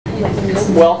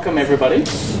Welcome, everybody.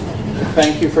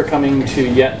 Thank you for coming to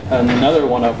yet another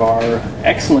one of our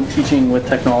excellent Teaching with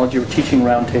Technology or Teaching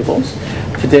Roundtables.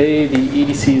 Today, the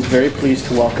EDC is very pleased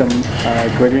to welcome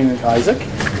Gregory MacIsaac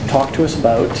to talk to us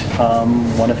about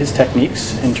one of his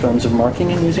techniques in terms of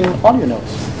marking and using audio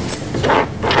notes.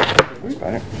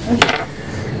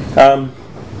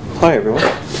 Hi, everyone.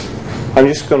 I'm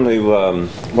just going to,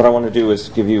 what I want to do is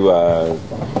give you a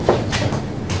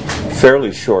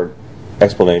fairly short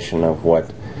explanation of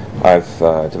what I've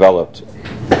developed,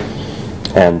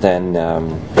 and then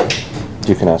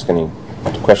you can ask any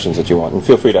questions that you want, and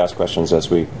feel free to ask questions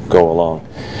as we go along.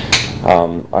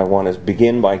 I want to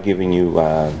begin by giving you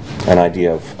an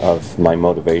idea of my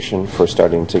motivation for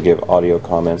starting to give audio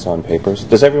comments on papers.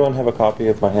 Does everyone have a copy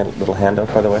of my little handout,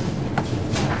 by the way?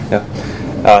 Yeah.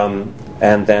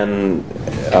 And then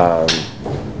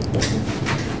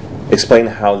explain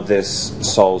how this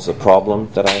solves a problem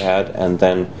that I had, and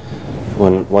then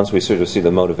once we sort of see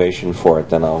the motivation for it,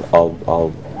 then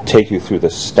I'll take you through the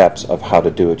steps of how to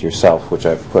do it yourself, which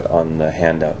I've put on the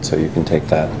handout, so you can take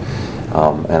that,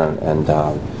 and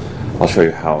I'll show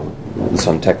you how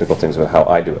some technical things about how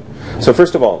I do it. So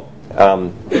first of all,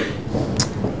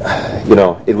 you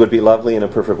know, it would be lovely in a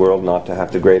perfect world not to have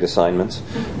to grade assignments,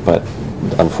 but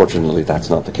unfortunately that's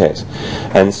not the case.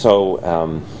 And so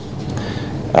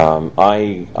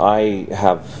I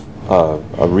have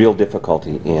a real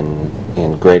difficulty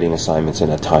in grading assignments in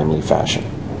a timely fashion.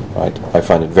 Right? I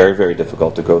find it very, very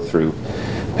difficult to go through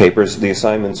papers. The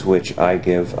assignments which I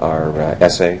give are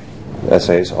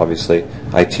essays, obviously.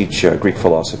 I teach Greek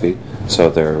philosophy, so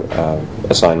they're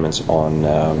assignments on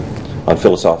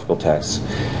philosophical texts.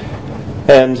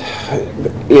 And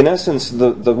in essence,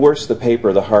 the worse the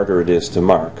paper, the harder it is to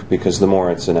mark, because the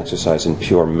more it's an exercise in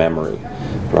pure memory.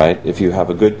 Right? If you have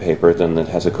a good paper, then it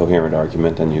has a coherent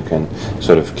argument, and you can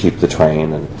sort of keep the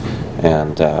train,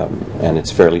 and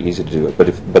it's fairly easy to do it.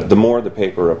 But the more the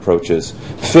paper approaches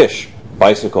fish,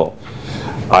 bicycle,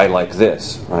 I like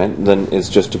this, right? Then it's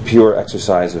just a pure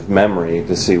exercise of memory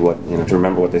to see what, you know, to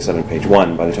remember what they said on page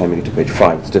 1. By the time you get to page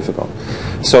 5, it's difficult.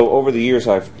 So over the years,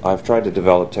 I've tried to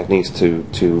develop techniques to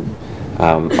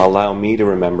allow me to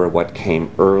remember what came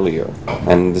earlier,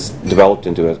 and this developed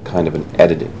into a kind of an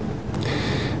editing.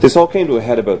 This all came to a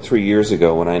head about 3 years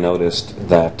ago when I noticed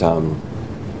that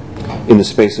in the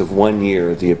space of 1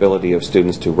 year, the ability of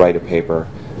students to write a paper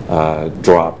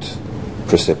dropped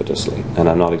precipitously. And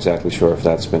I'm not exactly sure if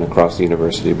that's been across the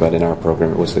university, but in our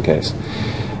program it was the case.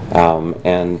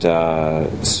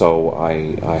 So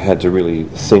I had to really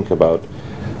think about,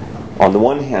 on the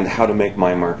one hand, how to make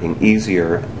my marking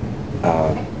easier,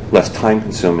 less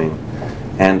time-consuming,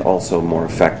 and also more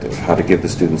effective. How to give the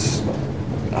students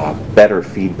better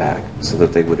feedback so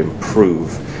that they would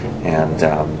improve, and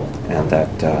that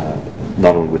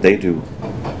not only would they do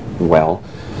well,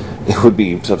 it would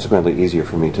be subsequently easier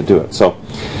for me to do it. So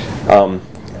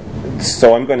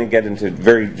I'm going to get into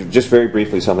very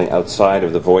briefly something outside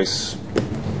of the voice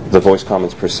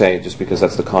comments per se, just because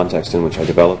that's the context in which I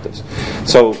developed this.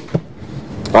 So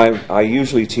I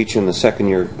usually teach in the second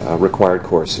year required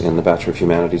course in the Bachelor of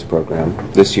Humanities program.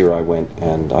 This year I went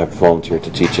and I've volunteered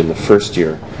to teach in the first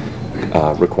year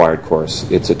required course.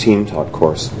 It's a team-taught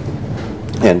course.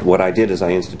 And what I did is I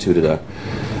instituted a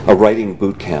writing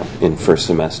boot camp in first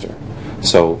semester.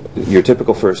 So your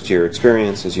typical first year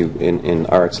experience is in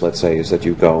arts, let's say, is that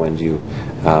you go and you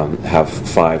have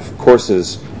 5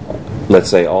 courses. Let's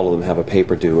say all of them have a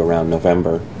paper due around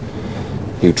November.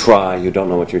 You try, you don't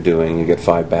know what you're doing, you get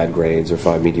 5 bad grades or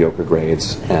 5 mediocre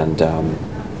grades, and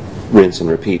rinse and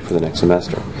repeat for the next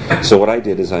semester. So what I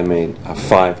did is I made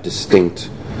 5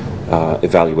 distinct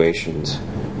evaluations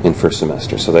in first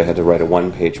semester. So they had to write a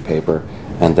 1-page paper,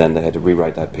 and then they had to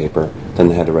rewrite that paper, then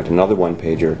they had to write another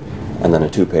 1-pager, and then a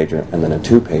 2-pager, and then a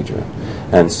 2-pager.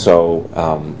 And so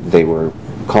they were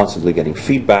constantly getting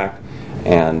feedback,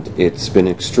 and it's been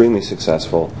extremely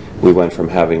successful. We went from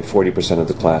having 40% of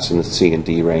the class in the C and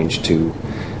D range to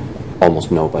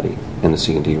almost nobody in the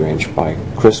C and D range by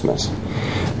Christmas.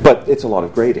 But it's a lot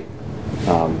of grading.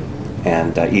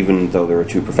 And even though there are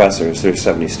 2 professors, there's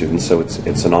 70 students, so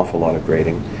it's an awful lot of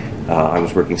grading. I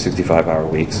was working 65-hour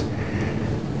weeks.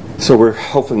 So we're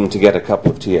hoping to get a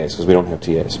couple of TAs, because we don't have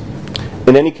TAs.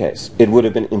 In any case, it would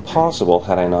have been impossible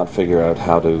had I not figured out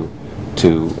how to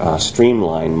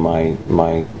streamline my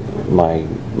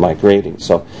grading.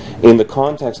 So in the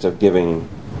context of giving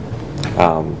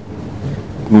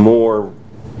more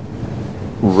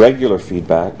regular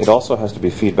feedback, it also has to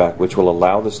be feedback which will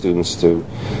allow the students to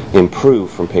improve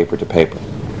from paper to paper.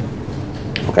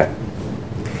 Okay.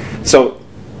 So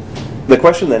the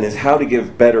question then is how to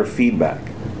give better feedback.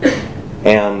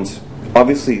 And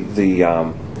obviously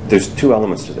there's two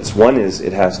elements to this. One is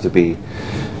it has to be,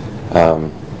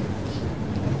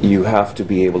 you have to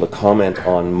be able to comment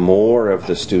on more of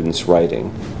the student's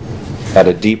writing at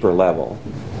a deeper level.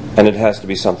 And it has to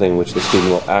be something which the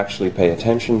student will actually pay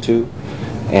attention to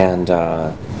and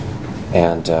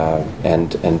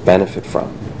benefit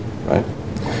from, right?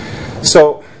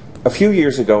 So a few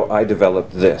years ago I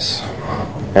developed this,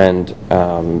 and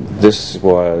this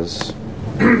was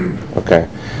okay.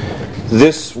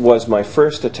 This was my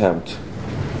first attempt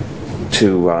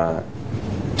to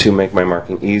make my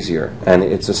marking easier, and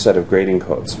it's a set of grading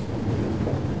codes.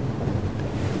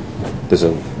 There's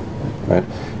a right.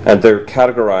 And they're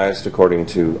categorized according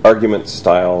to argument,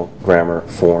 style, grammar,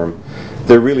 form.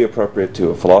 They're really appropriate to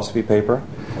a philosophy paper.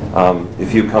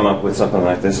 If you come up with something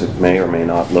like this, it may or may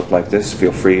not look like this.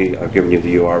 Feel free, I've given you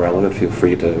the URL of it, feel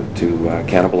free to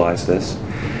cannibalize this.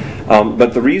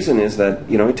 But the reason is that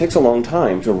it takes a long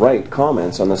time to write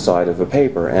comments on the side of a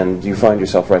paper, and you find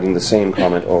yourself writing the same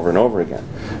comment over and over again.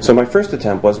 So my first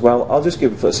attempt was, well, I'll just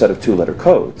give a set of 2-letter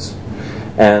codes,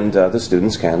 and the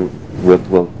students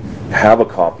will have a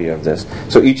copy of this.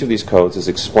 So each of these codes is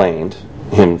explained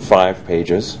in 5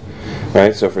 pages,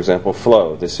 right? So for example,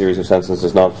 flow. This series of sentences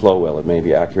does not flow well. It may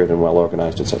be accurate and well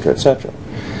organized, etc., etc.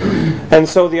 And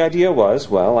so the idea was,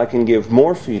 well, I can give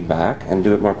more feedback and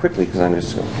do it more quickly because I'm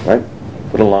just, right?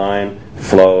 Put a line,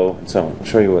 flow, and so on. I'll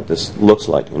show you what this looks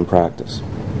like in practice.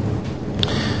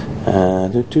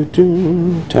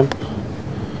 Temp.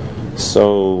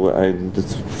 So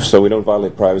we don't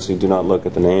violate privacy. Do not look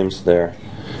at the names there.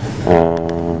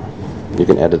 You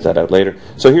can edit that out later.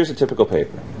 So here's a typical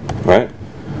paper, right?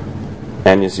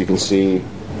 And as you can see,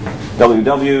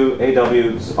 WW, AW,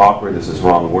 this is awkward, this is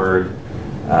wrong word.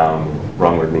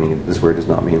 Wrong word meaning this word does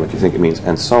not mean what you think it means,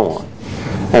 and so on.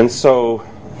 And so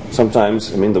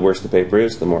sometimes, the worse the paper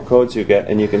is, the more codes you get,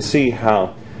 and you can see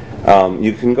how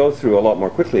you can go through a lot more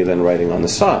quickly than writing on the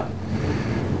side.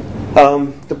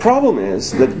 The problem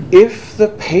is that if the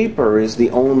paper is the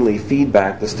only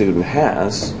feedback the student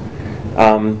has,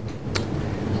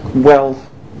 well,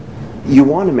 you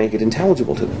want to make it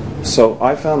intelligible to them. So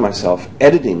I found myself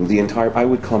editing the entire, I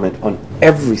would comment on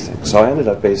everything. So I ended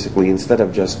up basically, instead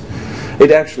of just,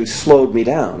 it actually slowed me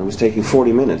down. It was taking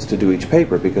 40 minutes to do each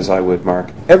paper because I would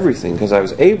mark everything because I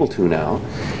was able to now.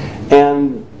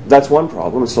 And that's one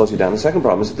problem, it slows you down. The second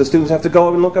problem is that the students have to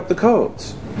go and look up the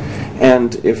codes.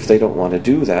 And if they don't want to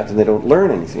do that, then they don't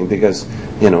learn anything because,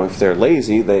 if they're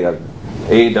lazy, they have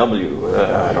AW,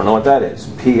 I don't know what that is.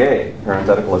 PA,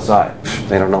 parenthetical aside,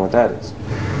 they don't know what that is.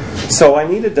 So I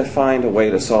needed to find a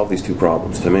way to solve these two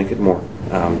problems, to make it more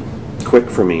quick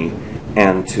for me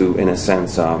and to, in a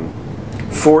sense,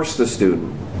 force the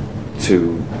student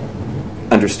to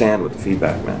understand what the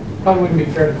feedback meant. Probably wouldn't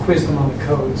be fair to quiz them on the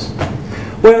codes.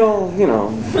 Well, you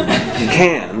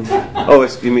can. Oh,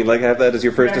 you mean like have that as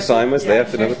your first assignment? They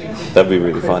have to know it? That'd be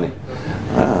really funny.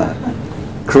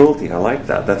 Cruelty, I like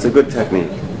that. That's a good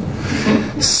technique.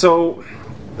 So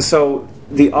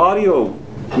the audio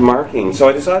marking, so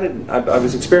I decided, I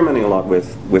was experimenting a lot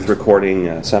with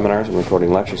recording seminars and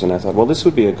recording lectures, and I thought, well, this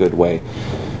would be a good way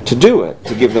to do it,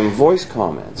 to give them voice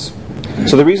comments.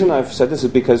 So the reason I've said this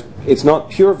is because it's not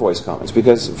pure voice comments,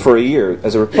 because for a year,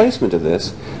 as a replacement of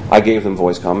this, I gave them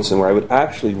voice comments and where I would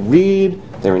actually read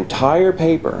their entire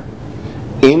paper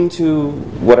into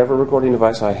whatever recording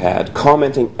device I had,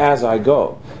 commenting as I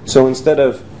go. So instead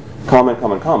of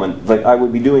comment, like I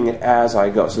would be doing it as I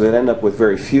go. So they'd end up with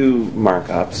very few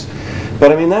markups. But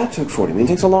that took 40 minutes.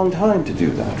 It takes a long time to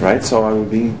do that, right? So I would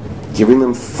be giving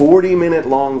them 40-minute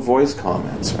long voice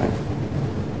comments, right?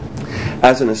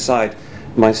 As an aside,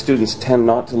 my students tend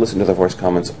not to listen to the voice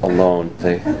comments alone.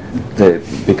 They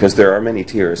because there are many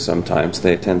tiers sometimes,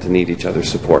 they tend to need each other's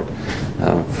support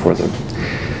for them.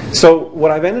 So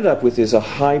what I've ended up with is a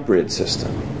hybrid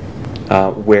system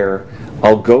where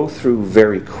I'll go through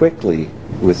very quickly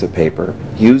with the paper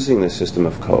using the system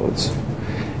of codes,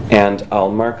 and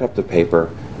I'll mark up the paper,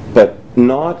 but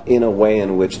not in a way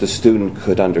in which the student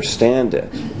could understand it,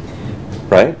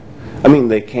 right?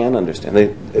 They can understand.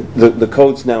 The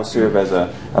codes now serve as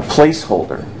a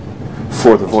placeholder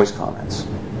for the voice comments.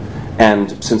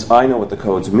 And since I know what the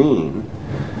codes mean,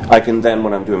 I can then,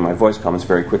 when I'm doing my voice comments,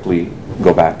 very quickly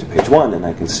go back to page 1 and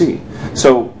I can see.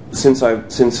 So since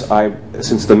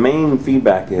the main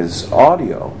feedback is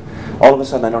audio, all of a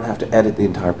sudden I don't have to edit the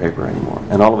entire paper anymore.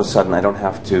 And all of a sudden I don't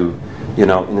have to, in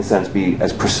a sense, be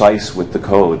as precise with the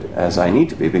code as I need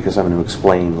to be because I'm going to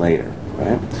explain later,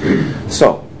 right?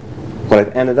 So what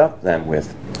I've ended up then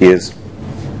with is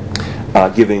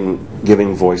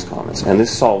giving voice comments, and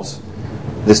this solves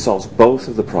both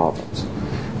of the problems.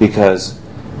 because,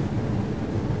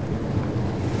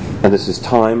 and this is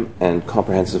time and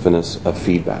comprehensiveness of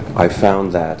feedback. I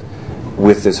found that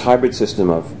with this hybrid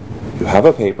system of you have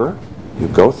a paper, you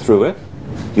go through it,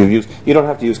 you don't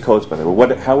have to use codes by the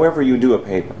way, however you do a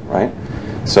paper, right?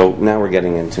 So now we're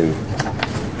getting into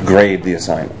grade the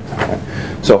assignment. Right?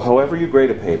 So however you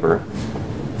grade a paper,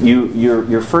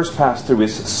 your first pass through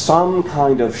is some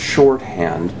kind of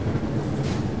shorthand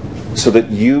so that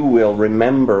you will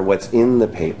remember what's in the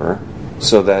paper,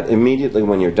 so that immediately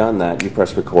when you're done that, you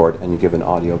press record and you give an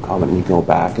audio comment and you go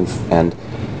back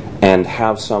and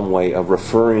have some way of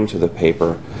referring to the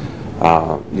paper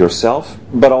yourself,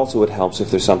 but also it helps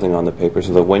if there's something on the paper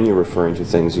so that when you're referring to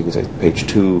things, you can say page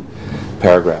 2,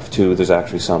 paragraph 2, there's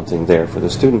actually something there for the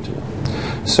student to know.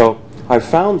 So I've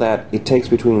found that it takes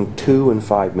between 2 and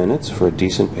 5 minutes for a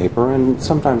decent paper and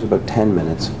sometimes about 10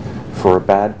 minutes for a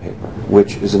bad paper,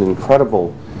 which is an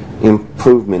incredible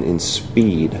improvement in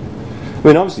speed. I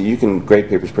mean, obviously you can grade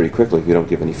papers pretty quickly if you don't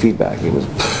give any feedback. You can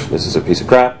just, this is a piece of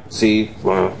crap, C,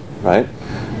 right?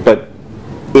 But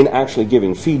in actually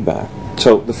giving feedback,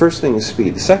 so the first thing is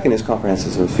speed. The second is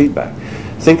comprehensive feedback.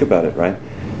 Think about it, right?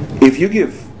 If you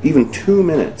give even 2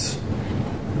 minutes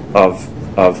of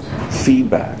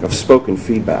feedback, of spoken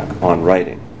feedback on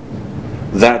writing,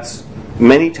 that's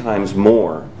many times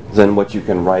more than what you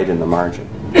can write in the margin,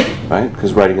 right?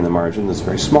 Because writing in the margin is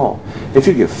very small. If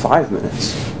you give 5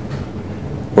 minutes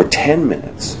or 10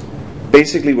 minutes,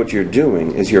 basically what you're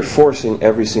doing is you're forcing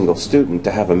every single student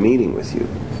to have a meeting with you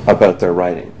about their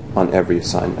writing on every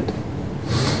assignment.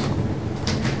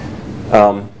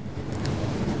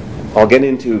 I'll get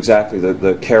into exactly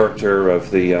the character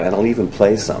of the, and I'll even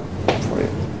play some for you,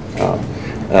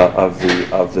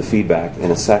 of the feedback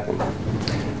in a second.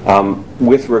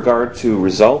 With regard to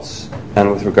results and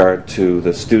with regard to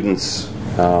the students,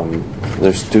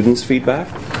 their students' feedback,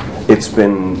 it's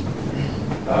been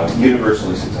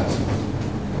universally successful.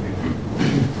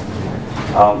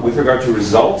 With regard to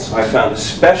results, I found,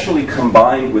 especially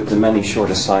combined with the many short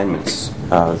assignments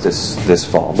this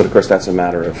fall, but of course that's a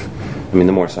matter of, I mean,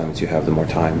 the more assignments you have, the more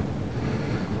time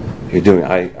you're doing.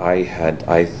 I had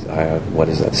what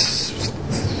is that?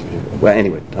 Well,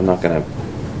 anyway, I'm not going to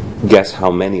guess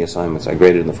how many assignments I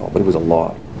graded in the fall, but it was a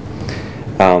lot.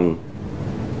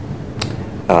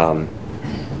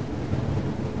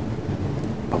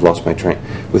 I've lost my train.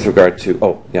 With regard to,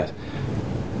 oh, yes.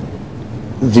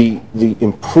 The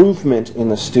improvement in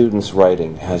the students'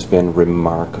 writing has been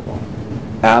remarkable.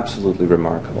 Absolutely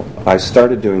remarkable. I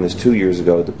started doing this 2 years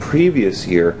ago. The previous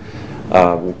year,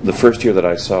 the first year that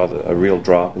I saw a real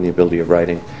drop in the ability of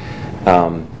writing,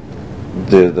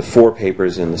 the 4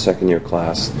 papers in the second year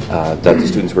class that the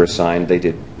students were assigned, they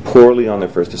did poorly on their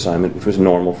first assignment, which was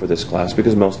normal for this class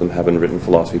because most of them haven't written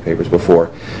philosophy papers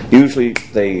before. Usually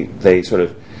they sort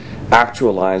of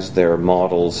actualize their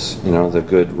models, you know, the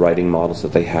good writing models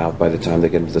that they have by the time they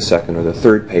get into the second or the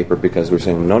third paper, because we're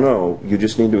saying, no, you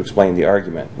just need to explain the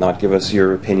argument, not give us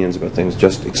your opinions about things,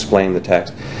 just explain the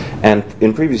text. And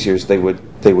in previous years, they would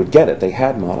get it. They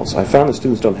had models. I found the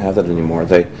students don't have that anymore.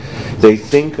 They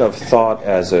think of thought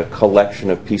as a collection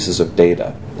of pieces of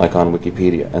data, like on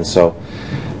Wikipedia. And so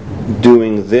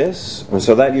doing this, and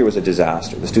so that year was a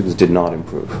disaster. The students did not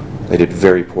improve. They did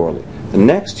very poorly. The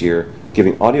next year,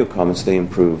 giving audio comments, they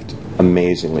improved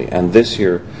amazingly. And this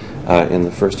year, in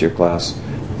the first year class,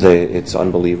 it's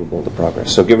unbelievable, the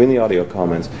progress. So giving the audio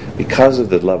comments, because of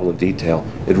the level of detail,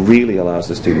 it really allows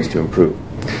the students to improve.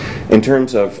 In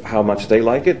terms of how much they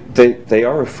like it, they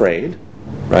are afraid,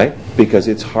 right? Because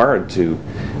it's hard to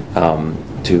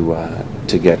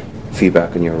get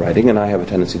feedback on your writing, and I have a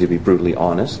tendency to be brutally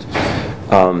honest.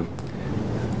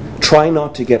 Try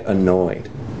not to get annoyed.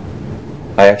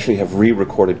 I actually have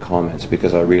re-recorded comments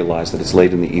because I realize that it's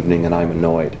late in the evening and I'm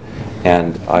annoyed,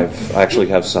 and I actually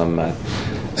have some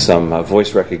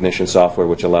voice recognition software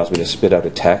which allows me to spit out a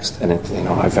text, and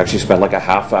I've actually spent like a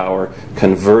half hour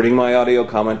converting my audio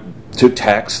comment to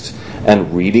text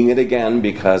and reading it again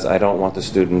because I don't want the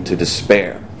student to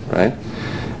despair, right?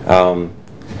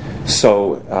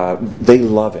 So they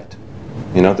love it.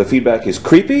 You know, the feedback is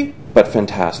creepy but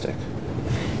fantastic,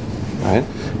 right?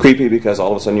 Creepy because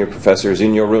all of a sudden your professor is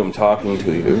in your room talking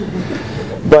to you.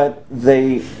 But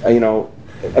they,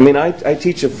 I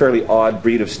teach a fairly odd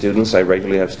breed of students. I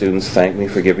regularly have students thank me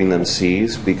for giving them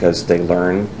C's because they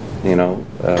learn,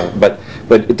 but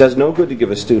it does no good to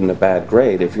give a student a bad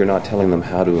grade if you're not telling them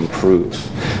how to improve.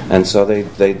 And so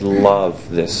they love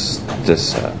this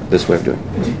way of doing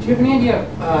it. Do you have any idea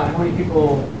how many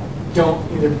people don't,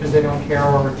 either because they don't care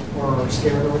or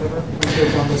scared or whatever, when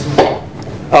kids don't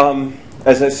listen?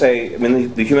 as I say, I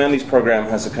mean, the humanities program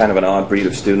has a kind of an odd breed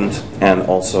of student, and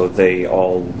also they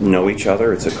all know each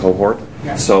other. It's a cohort.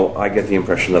 Yeah. So I get the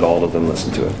impression that all of them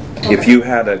listen to it. Okay. If you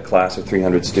had a class of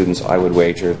 300 students, I would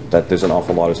wager that there's an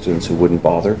awful lot of students who wouldn't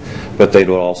bother, but they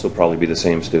would also probably be the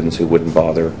same students who wouldn't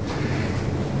bother,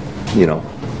 you know.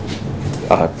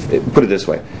 Put it this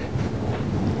way.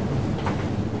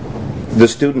 The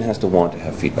student has to want to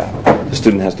have feedback. The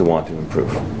student has to want to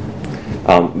improve.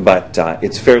 But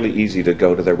it's fairly easy to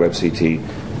go to their WebCT,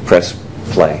 press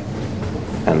play,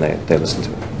 and they listen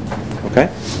to it. Okay?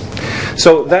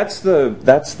 So that's the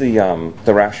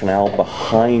rationale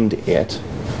behind it.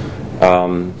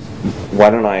 Why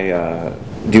don't I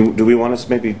do we want to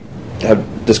maybe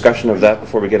have discussion of that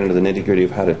before we get into the nitty-gritty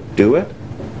of how to do it,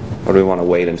 or do we want to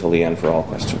wait until the end for all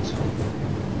questions?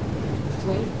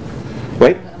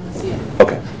 Wait?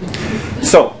 Okay.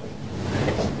 So,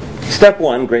 step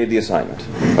one, grade the assignment.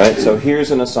 Right? So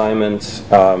here's an assignment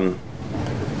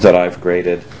that I've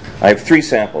graded. I have 3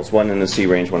 samples, one in the C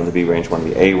range, one in the B range, one in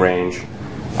the A range.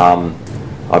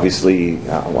 Obviously,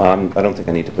 I don't think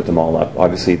I need to put them all up.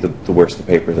 Obviously, the worse the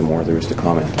paper, the more there is to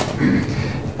comment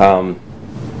on.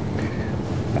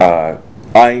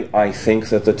 I think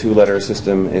that the 2-letter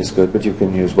system is good, but you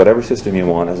can use whatever system you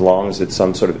want as long as it's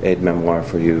some sort of aide-memoire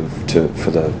for you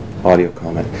for the audio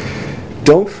comment.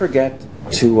 Don't forget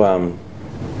to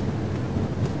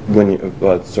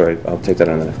sorry, I'll take that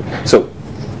in a minute. So,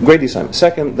 grade the assignment.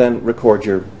 Second, then record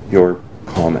your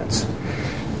comments.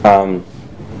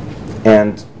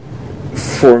 And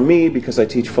for me, because I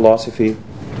teach philosophy,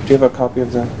 do you have a copy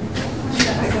of that?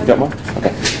 Got one?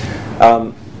 Okay.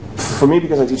 For me,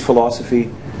 because I teach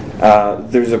philosophy,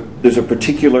 there's a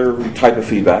particular type of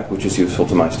feedback which is useful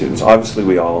to my students. Obviously,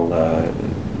 we all,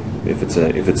 if it's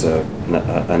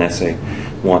an essay,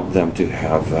 want them to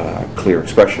have clear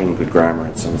expression, good grammar,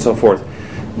 and so on and so forth.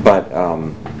 But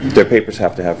their papers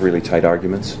have to have really tight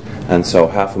arguments, and so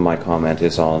half of my comment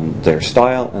is on their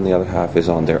style, and the other half is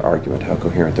on their argument, how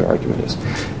coherent their argument is.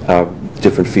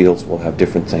 Different fields will have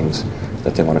different things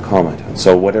that they want to comment on.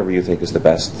 So whatever you think is the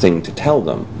best thing to tell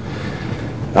them.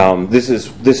 This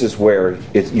is where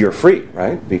you're free,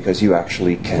 right? Because you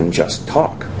actually can just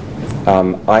talk.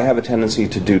 I have a tendency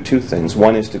to do 2 things.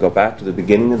 One is to go back to the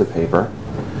beginning of the paper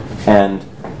and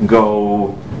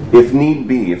go, if need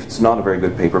be, if it's not a very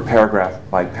good paper, paragraph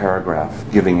by paragraph,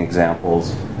 giving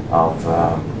examples of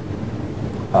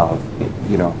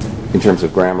you know, in terms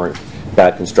of grammar,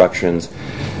 bad constructions.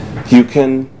 You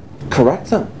can correct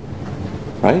them,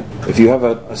 right? If you have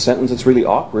a sentence that's really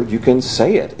awkward, you can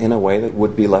say it in a way that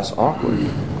would be less awkward.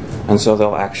 And so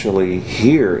they'll actually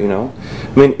hear, you know.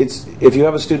 I mean, if you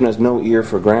have a student who has no ear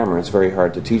for grammar, it's very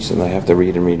hard to teach them. They have to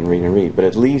read and read and read and read. But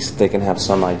at least they can have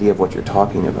some idea of what you're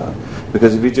talking about.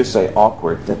 Because if you just say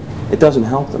awkward, it doesn't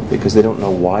help them because they don't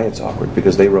know why it's awkward,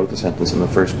 because they wrote the sentence in the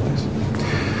first place.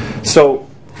 So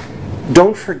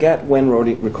don't forget when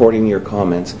recording your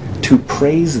comments to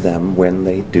praise them when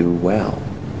they do well.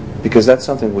 Because that's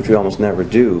something which we almost never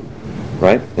do,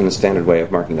 right, in the standard way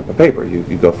of marking up a paper.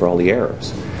 You go for all the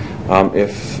errors.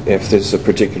 If there's a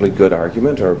particularly good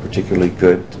argument or a particularly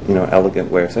good, you know,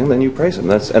 elegant way of saying, then you praise them.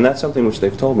 That's something which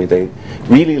they've told me. They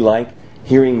really like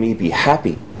hearing me be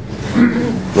happy,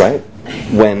 right?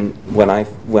 When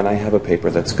I have a paper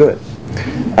that's good.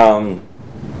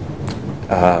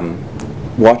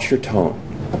 Watch your tone.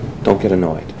 Don't get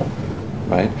annoyed,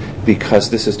 right? Because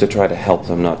this is to try to help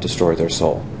them, not destroy their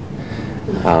soul.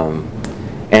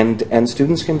 And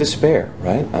students can despair,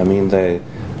 right? I mean,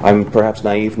 I'm perhaps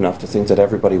naive enough to think that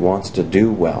everybody wants to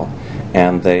do well,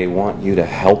 and they want you to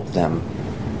help them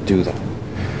do that.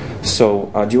 So,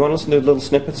 do you want to listen to little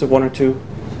snippets of 1 or 2?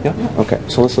 Yeah? Okay,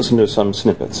 so let's listen to some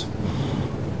snippets.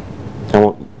 I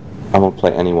won't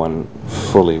play anyone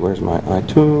fully. Where's my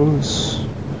iTunes?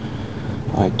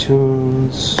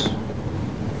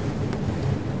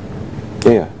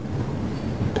 Yeah.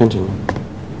 Continue.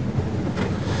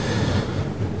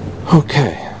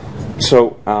 Okay.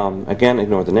 So, again,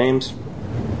 ignore the names.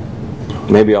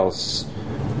 Maybe I'll...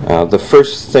 the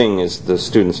first thing is the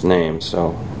student's name,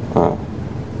 so...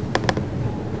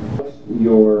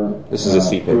 this is a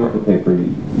C paper. Throughout the paper,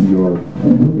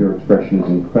 your expression is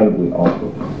incredibly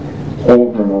awkward.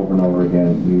 Over and over and over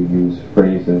again, you use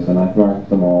phrases, and I've marked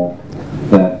them all,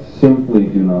 that simply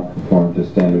do not conform to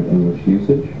standard English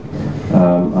usage.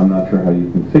 I'm not sure how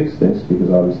you can fix this, because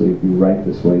obviously if you write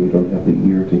this way, you don't have the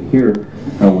ear to hear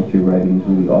what you're writing is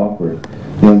really awkward.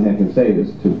 The only thing I can say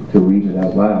is to read it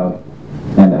out loud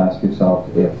and ask yourself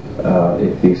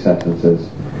if these sentences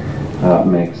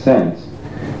make sense,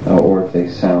 or if they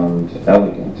sound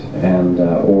elegant.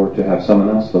 or to have someone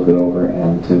else look it over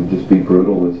and to just be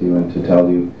brutal with you and to tell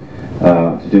you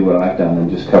to do what I've done and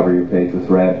just cover your page with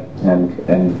red and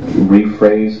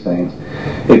rephrase things.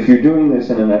 If you're doing this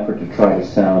in an effort to try to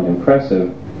sound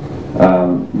impressive,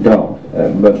 don't.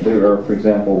 But there are, for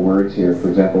example, words here. For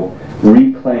example,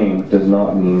 reclaim does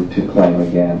not mean to claim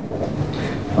again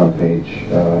on page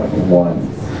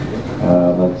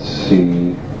 1. Let's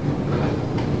see.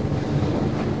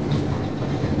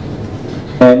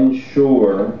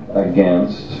 Ensure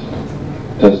against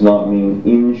does not mean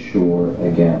insure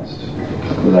against.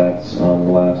 That's on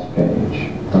the last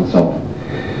page, and so on.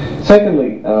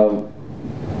 Secondly,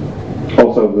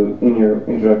 also in your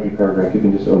introductory paragraph, you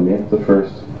can just omit the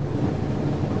first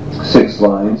 6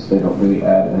 lines. They don't really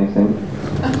add anything.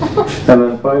 And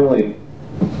then finally,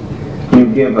 you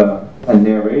give a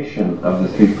narration of the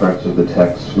 3 parts of the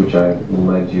text, which I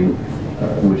led you,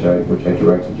 which I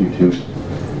directed you to.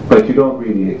 But you don't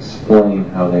really explain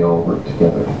how they all work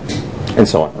together. And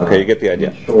so on. Okay, you get the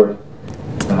idea. In short,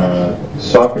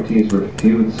 Socrates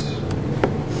refutes.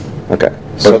 Okay,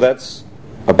 so that's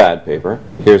a bad paper.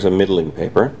 Here's a middling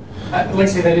paper. I'd like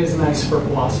to say that is nice for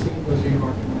philosophy. Those of you who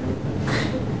are familiar with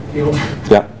the field.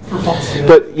 Yeah. For philosophy.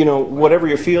 But, you know, whatever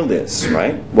your field is,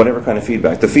 right? Whatever kind of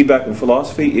feedback. The feedback in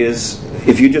philosophy is,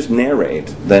 if you just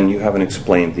narrate, then you haven't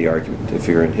explained the argument. If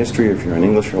you're in history, or if you're in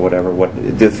English, or whatever,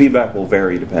 the feedback will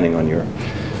vary depending on your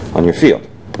field.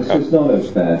 This is not a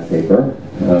bad paper,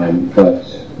 but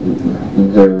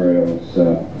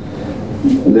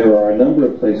there are a number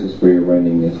of places where you're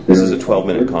writing this. This is a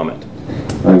 12-minute comment.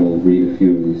 I will read a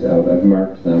few of these out. I've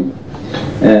marked them.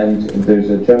 And there's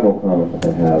a general comment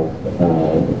that I have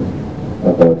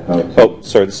about how to Oh,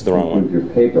 sorry, this is the wrong improve one.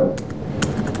 your paper.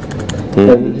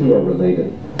 And the two are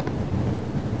related.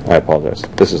 I apologize.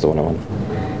 This is the one I want.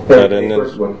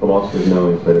 First, what philosophers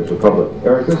know in Plato's Republic.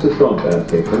 Eric, this is not a bad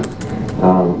paper.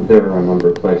 There are a number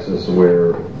of places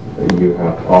where you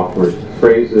have awkward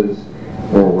phrases,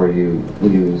 or where you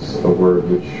use a word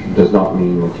which does not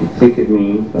mean what you think it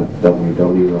means. That's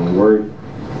WW, wrong word.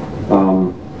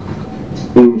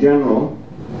 In general,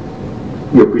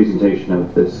 your presentation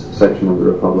of this section of the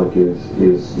Republic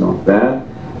is not bad,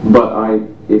 but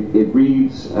it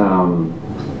reads in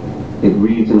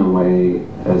a way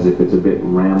as if it's a bit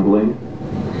rambling,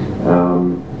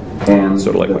 and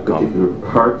sort of like the my comment. particular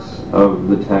parts of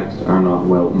the text are not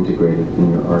well integrated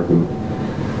in your argument.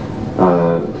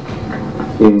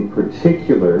 In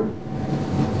particular,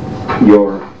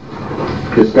 your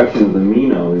discussion of the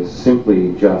Meno is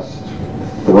simply just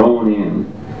thrown in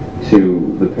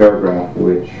to the paragraph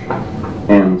which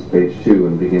ends page 2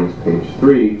 and begins page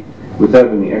 3 without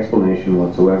any explanation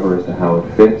whatsoever as to how it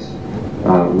fits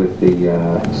with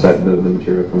the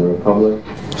material from the Republic,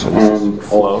 and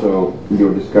also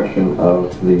your discussion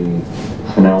of the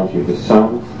analogy of the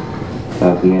sun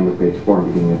at the end of page 4 and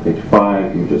beginning of page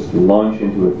 5. You just launch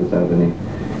into it without any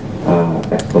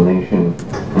explanation,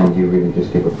 and you really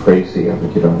just give a précis of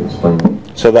it. You don't explain it.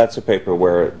 So that's a paper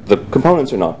where the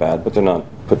components are not bad, but they're not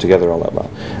put together all that well.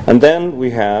 And then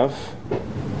we have,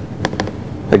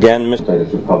 again,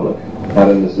 Plato's Republic.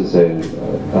 Adam, this is an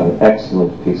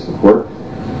excellent piece of work.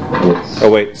 It's oh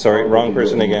wait, sorry, wrong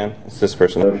person again. It's this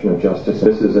person. Notion of justice.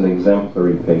 This is an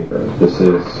exemplary paper. This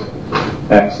is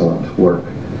excellent work.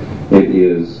 It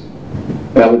is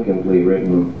elegantly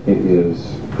written. It is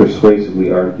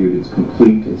persuasively argued. It's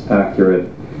complete. It's accurate.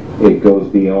 It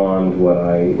goes beyond what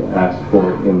I asked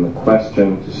for in the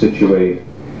question to situate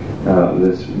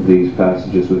these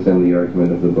passages within the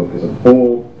argument of the book as a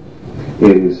whole.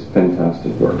 It is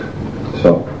fantastic work.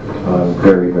 So I'm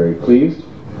very, very pleased.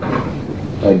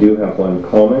 I do have one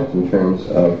comment in terms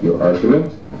of your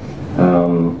argument,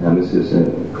 and this is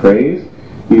praise.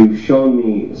 You've shown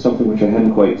me something which I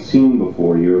hadn't quite seen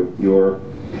before. Your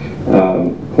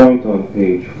point on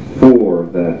page 4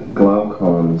 that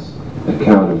Glaucon's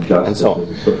account of justice so is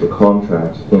a sort of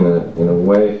contract in a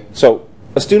way. So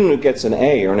a student who gets an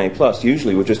A or an A+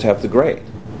 usually would just have the grade,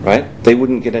 right? They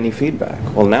wouldn't get any feedback.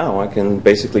 Well, now I can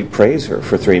basically praise her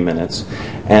for 3 minutes,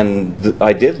 and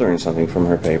I did learn something from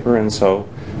her paper, and so,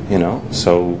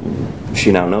 so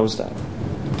she now knows that.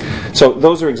 So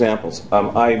those are examples.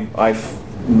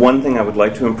 One thing I would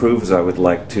like to improve is I would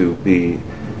like to be,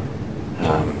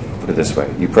 put it this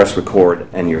way, you press record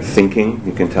and you're thinking.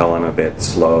 You can tell I'm a bit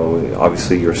slow.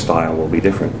 Obviously your style will be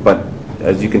different. But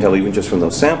as you can tell even just from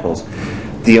those samples,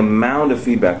 the amount of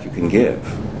feedback you can give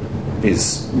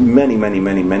is many, many,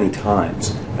 many, many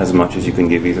times as much as you can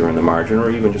give either in the margin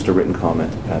or even just a written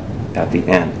comment at the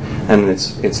end. And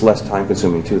it's less time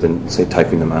consuming too than, say,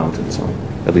 typing them out and so on,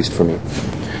 at least for me.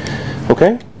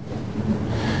 Okay?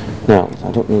 Now,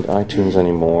 I don't need iTunes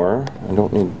anymore. I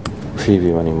don't need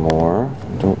preview anymore.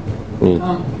 I don't need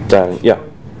that. Yeah.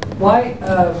 Why, do you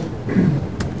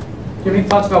have any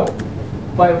thoughts about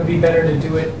why it would be better to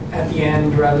do it at the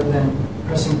end rather than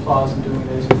pressing pause and doing it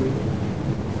as you read?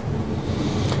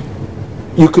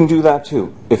 You can do that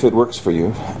too, if it works for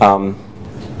you.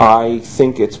 I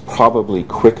think it's probably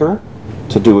quicker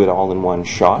to do it all in one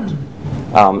shot.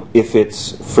 If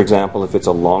it's, for example, if it's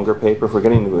a longer paper, if we're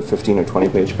getting to a 15 or 20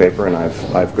 page paper, and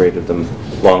I've graded them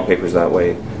long papers that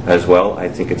way as well, I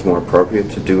think it's more appropriate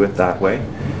to do it that way.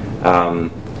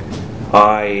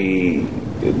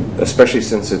 Especially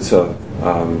since it's a,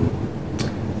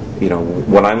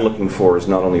 what I'm looking for is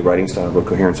not only writing style but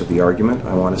coherence of the argument.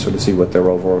 I want to sort of see what their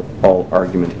overall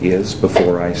argument is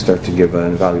before I start to give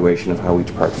an evaluation of how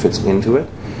each part fits into it.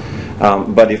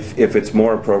 But if it's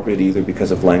more appropriate either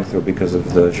because of length or because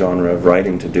of the genre of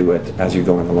writing to do it as you're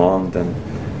going along, then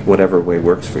whatever way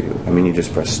works for you. I mean, you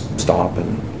just press stop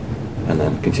and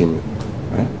then continue,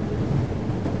 right?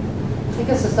 I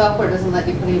guess the software doesn't let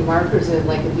you put any markers in,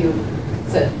 like if you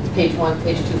set page 1,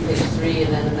 page 2, page 3,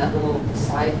 and then in that little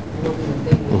side moving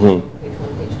thing, page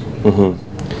 1, page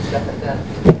 2, stuff like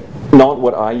that. Not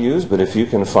what I use, but if you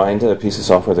can find a piece of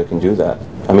software that can do that.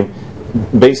 I mean,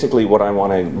 basically what I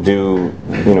want to do,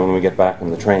 when we get back on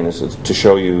the train is to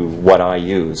show you what I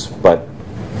use. But,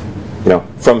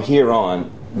 from here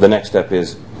on, the next step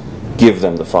is give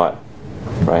them the file,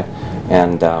 right?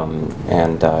 And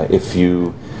if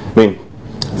you,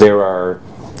 there are,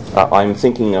 I'm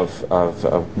thinking of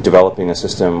developing a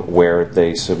system where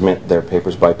they submit their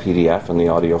papers by PDF and the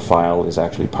audio file is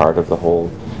actually part of the whole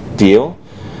deal.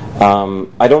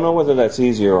 I don't know whether that's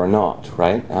easier or not,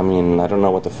 right? I don't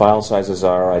know what the file sizes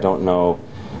are. I don't know,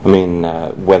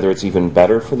 whether it's even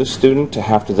better for the student to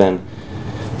have to then,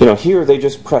 here they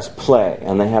just press play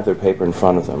and they have their paper in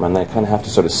front of them and they kind of have to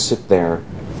sort of sit there,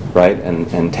 right,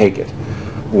 and take it.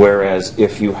 Whereas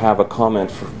if you have a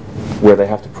comment where they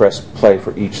have to press play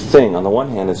for each thing, on the one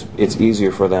hand, it's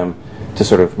easier for them to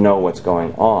sort of know what's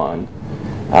going on.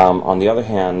 On the other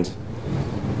hand,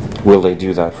 will they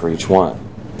do that for each one?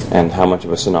 And how much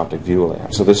of a synoptic view will they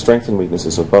have? So there's strengths and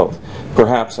weaknesses of both.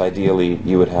 Perhaps, ideally,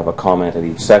 you would have a comment at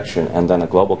each section and then a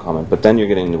global comment, but then you're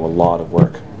getting into a lot of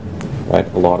work, right?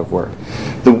 A lot of work.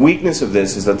 The weakness of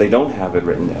this is that they don't have it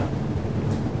written down,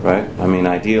 right?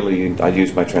 Ideally, I'd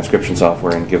use my transcription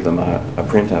software and give them a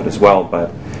printout as well,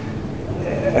 but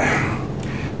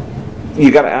you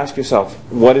got to ask yourself,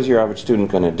 what is your average student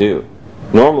going to do?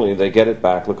 Normally, they get it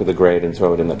back, look at the grade, and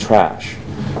throw it in the trash.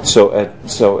 So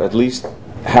at least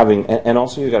having, and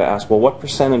also you got to ask, well, what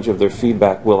percentage of their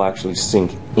feedback will actually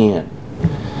sink in?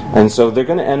 And so they're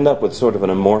going to end up with sort of an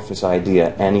amorphous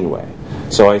idea anyway.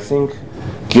 So I think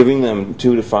giving them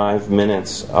 2 to 5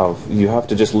 minutes of, you have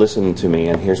to just listen to me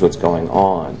and here's what's going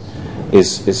on,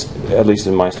 is at least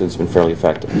in my students, been fairly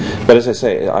effective. But as I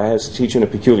say, I teach in a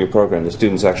peculiar program. The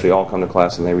students actually all come to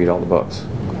class and they read all the books,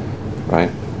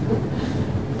 right?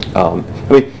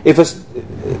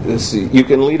 You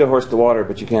can lead a horse to water,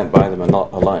 but you can't buy them a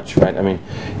lunch, right?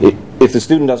 If the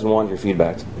student doesn't want your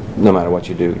feedback, no matter what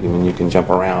you do, you can jump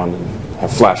around and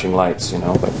have flashing lights,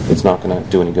 but it's not going to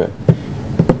do any good.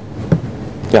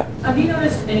 Yeah. Have you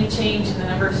noticed any change in the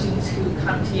number of students who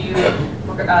come to you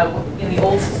in the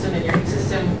old system and your new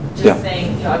system, just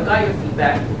saying, I've got your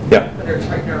feedback, whether it's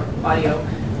written or audio,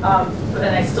 but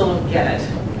then I still don't get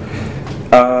it?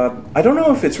 I don't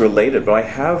know if it's related, but I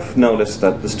have noticed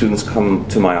that the students come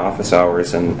to my office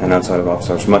hours and outside of office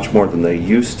hours much more than they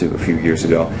used to a few years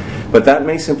ago. But that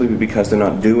may simply be because they're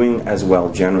not doing as well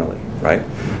generally, right?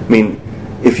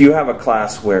 If you have a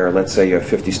class where, let's say, you have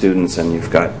 50 students and you've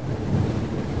got,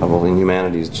 in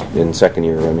humanities in second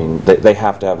year, they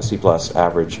have to have a C+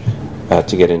 average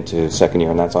to get into second year,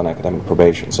 and that's on academic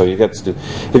probation. So if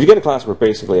you get a class where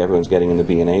basically everyone's getting in the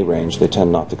B and A range, they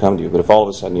tend not to come to you. But if all of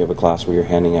a sudden you have a class where you're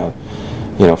handing out,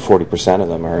 40% of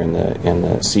them are in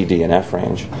the C, D, and F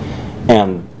range,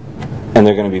 and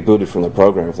they're going to be booted from the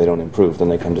program if they don't improve, then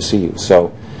they come to see you.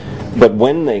 So, but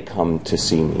when they come to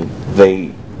see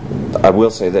me, I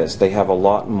will say this, they have a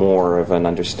lot more of an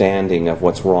understanding of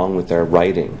what's wrong with their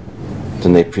writing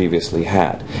than they previously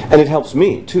had. And it helps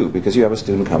me, too, because you have a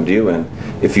student come to you, and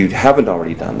if you haven't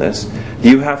already done this,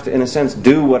 you have to, in a sense,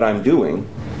 do what I'm doing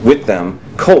with them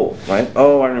cold, right?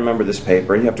 Oh, I remember this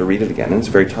paper, and you have to read it again, and it's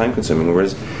very time-consuming,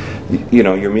 whereas,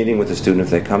 your meeting with the student,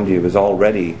 if they come to you, is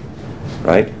already,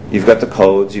 right? You've got the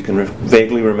codes, you can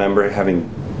vaguely remember having,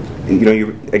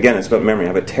 again, it's about memory. I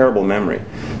have a terrible memory.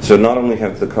 So not only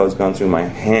have the codes gone through my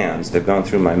hands, they've gone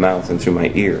through my mouth and through my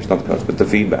ears, not the codes, but the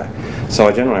feedback. So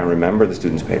I generally remember the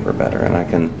student's paper better, and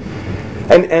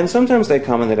And sometimes they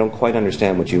come and they don't quite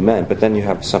understand what you meant, but then you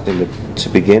have something to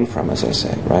begin from, as I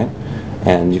say, right?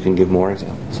 And you can give more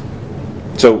examples.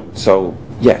 So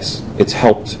yes, it's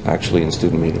helped actually in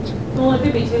student meetings. Well, it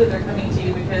could be too that they're coming to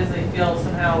you because they feel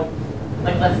somehow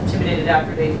like less intimidated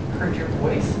after they've heard your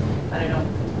voice. I don't know.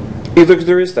 Yeah,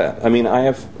 there is that. I mean, I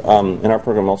have, in our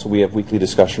program also, we have weekly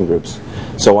discussion groups.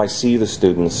 So I see the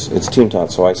students, it's team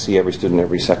taught, so I see every student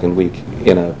every second week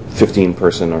in a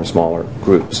 15-person or smaller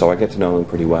group. So I get to know them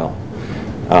pretty well.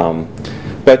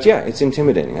 But yeah, it's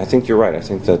intimidating. I think you're right. I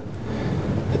think that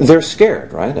they're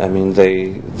scared, right? I mean,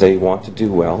 they want to do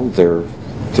well. They're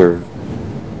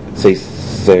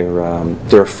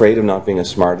afraid of not being as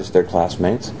smart as their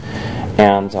classmates.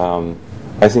 And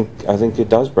I think it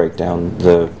does break down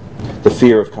the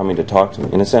fear of coming to talk to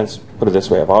me. In a sense, put it this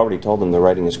way: I've already told them the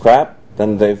writing is crap.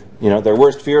 Then they've, their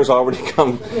worst fears already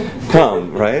come,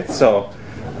 right? So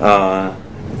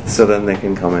then they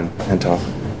can come in and talk.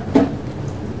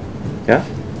 Yeah.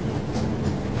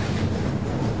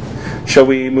 Shall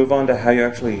we move on to how you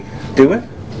actually do it?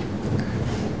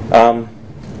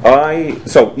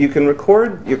 So you can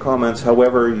record your comments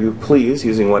however you please,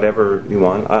 using whatever you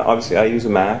want. Obviously, I use a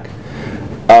Mac.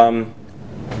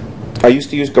 I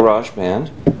used to use GarageBand,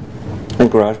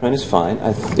 and GarageBand is fine.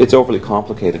 It's overly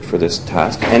complicated for this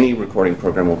task. Any recording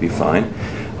program will be fine.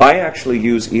 I actually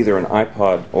use either an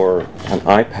iPod or an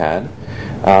iPad,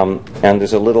 and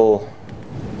there's a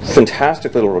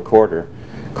fantastic little recorder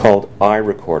called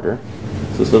iRecorder.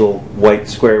 It's this little white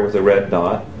square with a red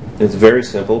dot. It's very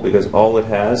simple because all it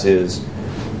has is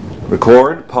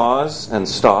record, pause, and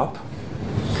stop.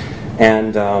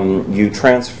 And you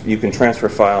can transfer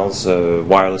files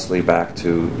wirelessly back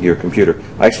to your computer.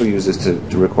 I actually use this to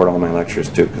record all my lectures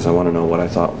too, because I want to know what I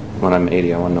thought when I'm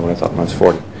 80. I want to know what I thought when I was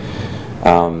 40.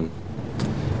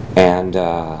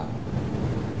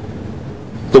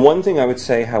 The one thing I would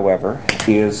say, however,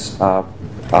 is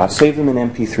save them in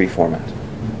MP3 format.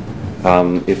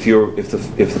 If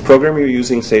the program you're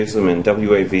using saves them in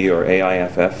WAV or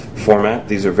AIFF format,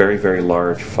 these are very, very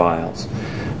large files.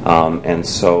 And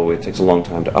so it takes a long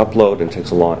time to upload,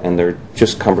 and they're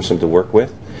just cumbersome to work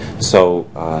with. So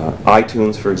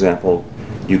iTunes, for example,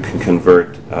 you can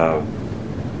convert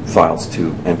files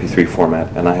to MP3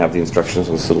 format, and I have the instructions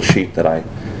on this little sheet that I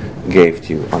gave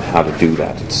to you on how to do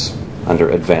that. It's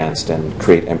under Advanced and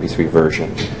Create MP3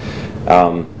 version.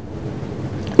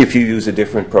 If you use a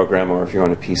different program, or if you're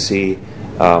on a PC,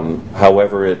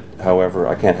 however,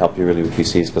 I can't help you really with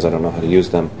PCs because I don't know how to use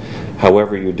them.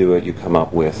 However you do it, you come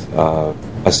up with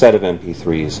a set of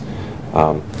MP3s.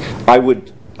 I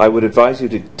would advise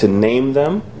you to name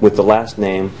them with the last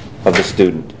name of the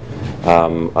student.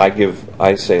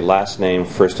 I say last name,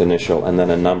 first initial, and then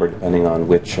a number depending on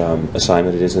which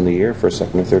assignment it is in the year, first,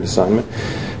 second, or third assignment.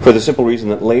 For the simple reason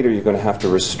that later you're going to have to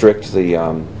restrict the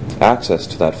access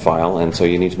to that file, and so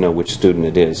you need to know which student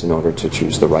it is in order to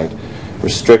choose the right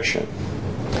restriction.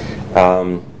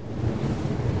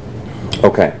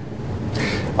 Okay.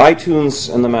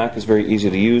 iTunes and the Mac is very easy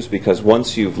to use because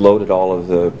once you've loaded all of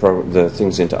the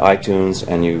things into iTunes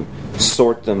and you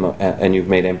sort them, and you've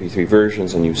made MP3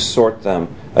 versions and you sort them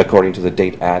according to the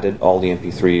date added, all the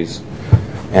MP3s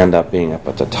end up being up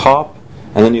at the top,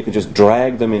 and then you can just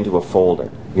drag them into a folder.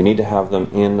 You need to have them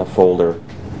in a folder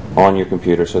on your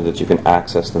computer so that you can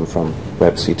access them from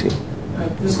WebCT.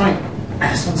 This might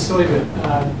sound silly,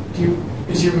 but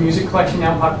is your music collection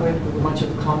now populated with a bunch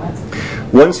of comments?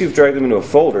 Once you've dragged them into a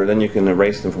folder, then you can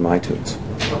erase them from iTunes.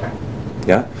 Okay.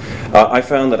 Yeah? I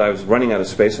found that I was running out of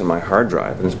space on my hard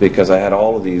drive, and it's because I had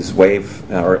all of these WAV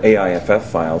or AIFF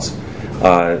files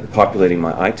populating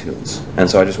my iTunes, and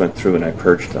so I just went through and I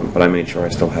purged them, but I made sure I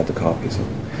still had the copies.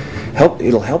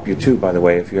 It'll help you too, by the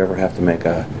way, if you ever have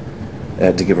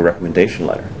to give a recommendation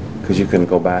letter, because you can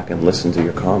go back and listen to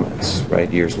your comments, right,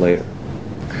 years later.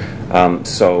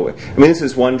 This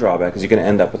is one drawback, is you're going to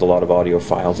end up with a lot of audio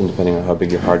files, and depending on how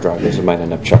big your hard drive is, you might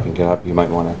end up chucking it up. You might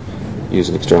want to use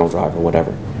an external drive or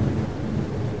whatever.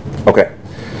 Okay,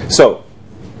 so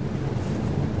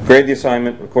grade the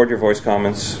assignment, record your voice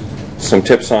comments, some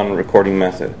tips on recording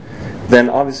method. Then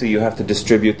obviously you have to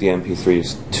distribute the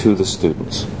MP3s to the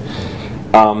students.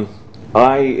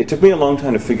 It took me a long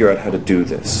time to figure out how to do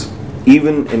this.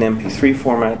 Even in MP3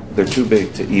 format, they're too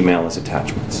big to email as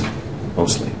attachments,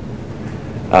 mostly.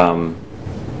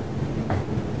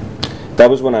 That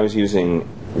was when I was using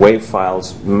WAV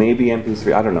files, maybe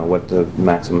MP3. I don't know what the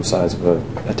maximum size of an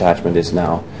attachment is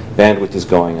now. Bandwidth is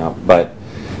going up, but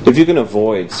if you can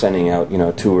avoid sending out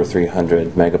 200 or 300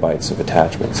 megabytes of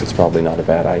attachments, it's probably not a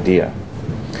bad idea.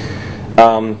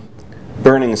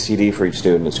 Burning a CD for each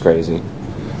student is crazy.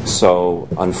 So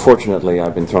unfortunately,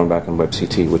 I've been thrown back on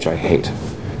WebCT, which I hate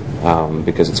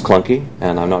because it's clunky,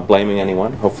 and I'm not blaming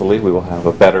anyone. Hopefully, we will have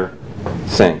a better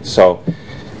thing. So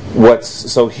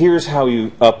here's how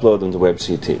you upload them to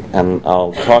WebCT, and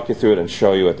I'll talk you through it and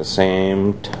show you at the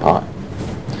same time.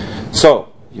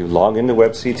 So you log into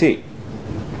WebCT,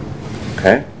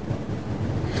 okay?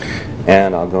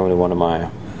 And I'll go into one of my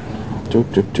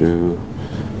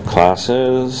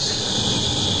classes.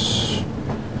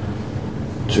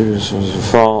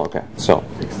 Okay, so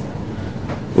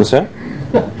what's that?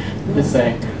 Just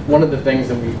saying, one of the things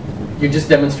that you just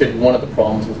demonstrated one of the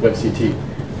problems with WebCT.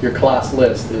 Your class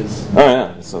list is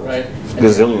right?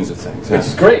 Gazillions of things. Which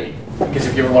is great, because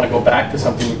if you ever want to go back to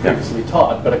something you previously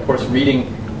taught, but of course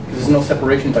reading, there's no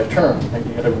separation by term. Like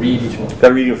you got to read each one. Got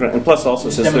to read each one, and plus also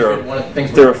since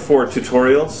there are 4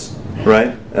 tutorials,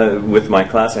 right? With my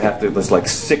class, there's like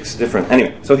 6 different.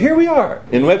 Anyway, so here we are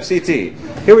in WebCT.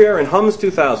 Here we are in Hums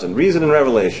 2000, Reason and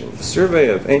Revelation, a survey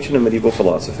of ancient and medieval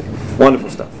philosophy. Wonderful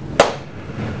stuff.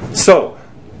 So,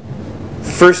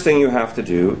 first thing you have to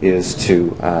do is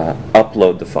to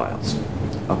upload the files.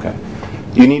 Okay.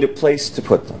 You need a place to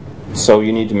put them. So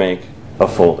you need to make a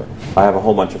folder. I have a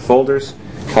whole bunch of folders.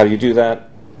 How do you do that?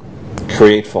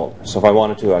 Create folder. So if I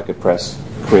wanted to, I could press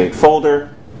Create Folder.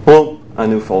 Boom, a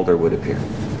new folder would appear.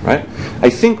 Right? I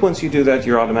think once you do that,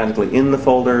 you're automatically in the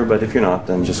folder, but if you're not,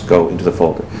 then just go into the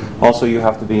folder. Also, you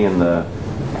have to be in the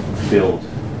Build,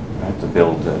 right? The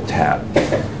Build tab.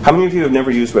 How many of you have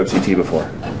never used WebCT before?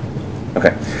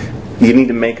 Okay. You need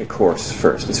to make a course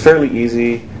first. It's fairly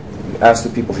easy. Ask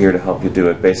the people here to help you do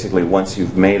it. Basically, once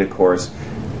you've made a course,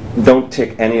 don't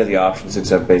tick any of the options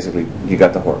except basically you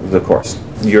got the course.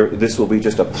 This will be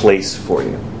just a place for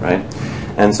you, right?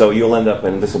 And so you'll end up,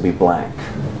 and this will be blank.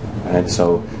 Right?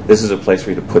 So this is a place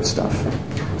for you to put stuff.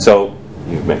 So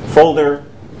you make a folder.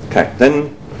 Okay.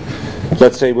 Then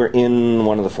let's say we're in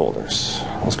one of the folders.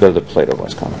 Let's go to the Plato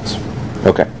voice comments.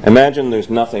 Okay. Imagine there's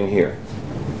nothing here.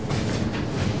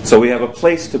 So we have a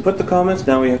place to put the comments.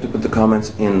 Now we have to put the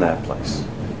comments in that place.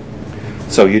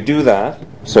 So you do that.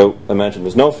 So imagine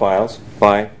there's no files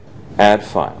by Add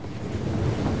File.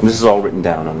 And this is all written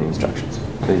down on the instructions.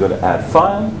 So you go to Add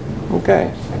File.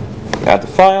 Okay. Add the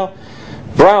file.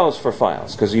 Browse for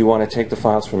files, because you want to take the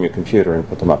files from your computer and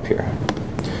put them up here.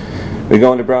 We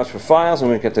go into Browse for Files,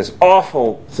 and we get this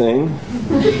awful thing.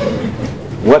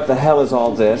 What the hell is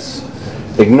all this?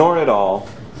 Ignore it all,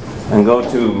 and go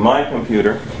to My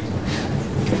Computer.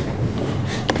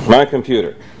 My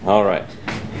Computer. All right.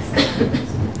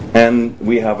 And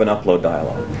we have an upload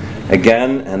dialog.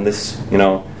 Again, and this,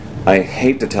 I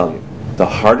hate to tell you, the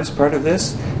hardest part of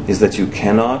this is that you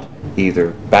cannot either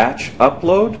batch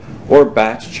upload or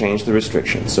batch change the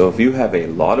restrictions. So if you have a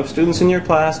lot of students in your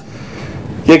class,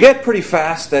 you get pretty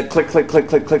fast at click, click, click,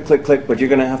 click, click, click, click, but you're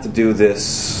going to have to do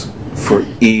this for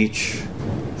each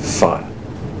file.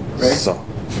 Right. So,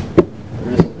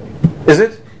 is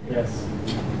it? Yes.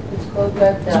 It's called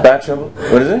WebDAV. It's batch upload.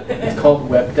 What is it? It's called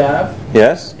WebDAV.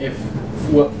 Yes.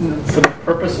 For the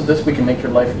purpose of this, we can make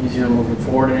your life easier moving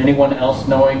forward. And anyone else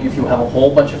knowing if you have a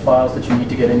whole bunch of files that you need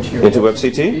to get into your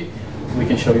WebCT, we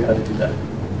can show you how to do that.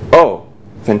 Oh,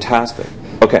 fantastic.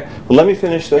 Okay, well let me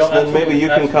finish this, then maybe you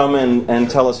can come and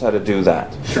tell us how to do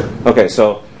that. Sure. Okay,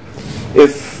 so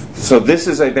this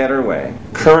is a better way.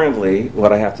 Currently,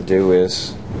 what I have to do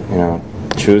is,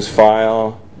 choose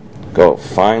file, go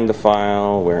find the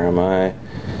file, where am I?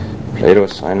 Plato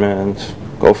assignment,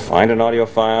 go find an audio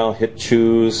file, hit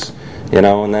choose,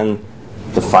 and then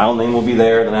the file name will be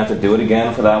there, then I have to do it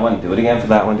again for that one, do it again for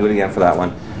that one, do it again for that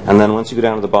one. And then once you go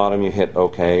down to the bottom, you hit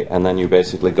OK, and then you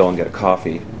basically go and get a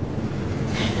coffee.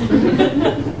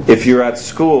 If you're at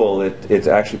school, it's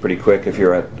actually pretty quick. If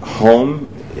you're at home,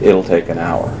 it'll take an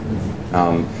hour.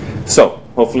 So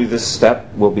hopefully this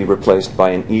step will be replaced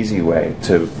by an easy way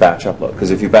to batch upload.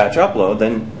 Because if you batch upload,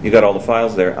 then you got all the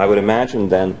files there. I would imagine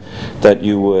then that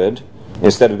you would,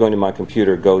 instead of going to My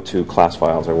Computer, go to class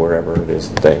files or wherever it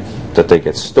is that they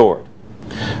get stored.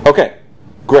 Okay,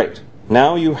 great.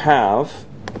 Now you have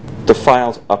the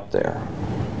files up there.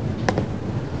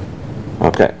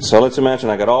 Okay, so let's imagine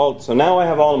so now I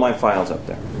have all of my files up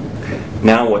there.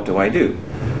 Now what do I do?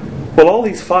 Well, all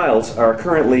these files are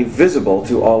currently visible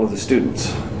to all of the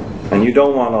students. And you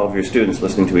don't want all of your students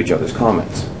listening to each other's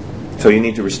comments. So you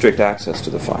need to restrict access to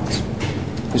the files.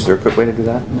 Is there a quick way to do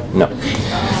that? No.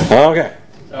 Okay.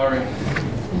 Sorry.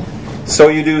 So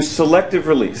you do selective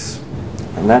release.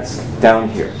 And that's down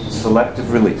here.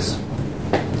 Selective release.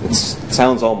 It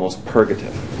sounds almost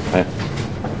purgative, right?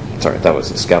 Sorry, that was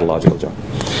a scatological joke.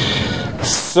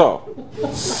 So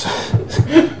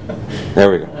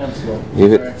there we go. You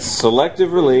hit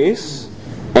selective release,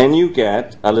 and you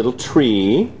get a little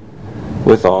tree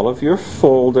with all of your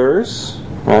folders,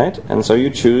 right? And so you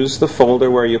choose the folder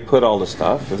where you put all the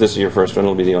stuff. If this is your first one,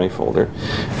 it'll be the only folder.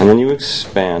 And then you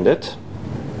expand it,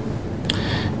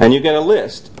 and you get a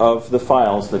list of the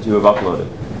files that you have uploaded.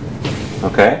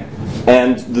 Okay?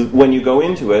 And when you go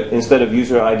into it, instead of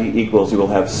user ID equals, you will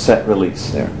have set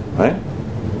release there, right?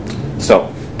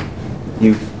 So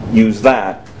you use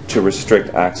that to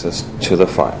restrict access to the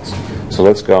files. So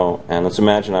let's go, and let's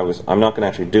imagine I'm not going to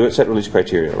actually do it, set release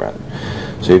criteria rather.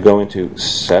 So you go into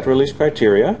set release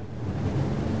criteria,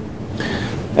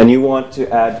 and you want to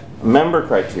add member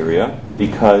criteria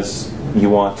because you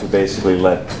want to basically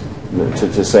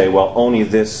to say, well, only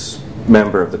this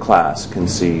member of the class can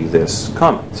see this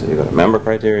comment. So you go to member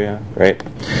criteria, right?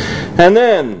 And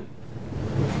then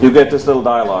you get this little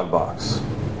dialog box.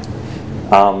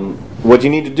 What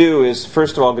you need to do is,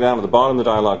 first of all, go down to the bottom of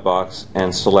the dialog box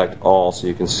and select all, so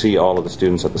you can see all of the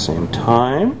students at the same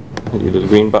time. You do the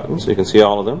green button so you can see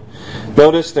all of them.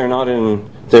 Notice they're not in,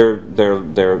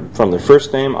 they're from their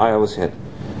first name. I always hit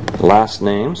last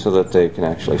name so that they can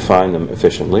actually find them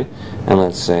efficiently. And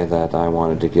let's say that I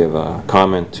wanted to give a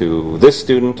comment to this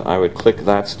student. I would click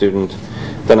that student.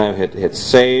 Then I would hit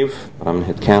save. But I'm going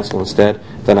to hit cancel instead.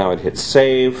 Then I would hit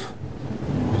save,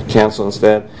 cancel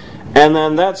instead. And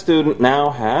then that student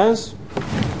now has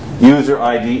user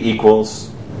ID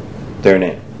equals their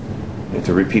name. You have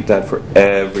to repeat that for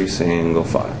every single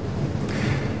file.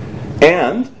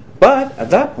 But at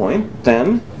that point,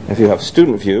 then, if you have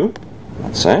student view,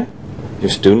 let's say, your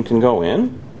student can go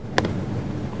in.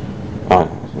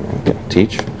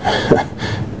 Teach.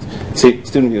 See,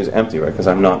 student view is empty, right? Because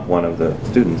I'm not one of the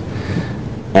students.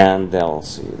 And they'll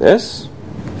see this,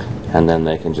 and then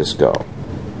they can just go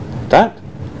like that.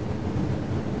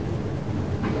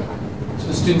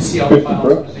 The students see all the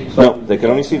files. No, they can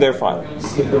only see their file.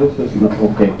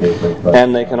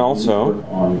 And they can also,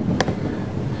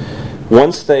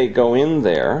 once they go in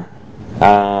there,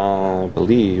 I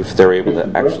believe they're able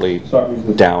to actually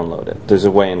download it. There's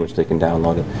a way in which they can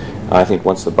download it. I think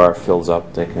once the bar fills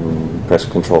up, they can press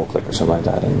Control click or something like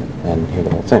that and hear the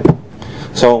whole thing.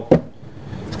 So,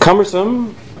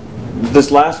 cumbersome.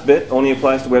 This last bit only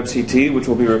applies to WebCT, which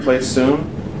will be replaced soon.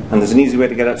 And there's an easy way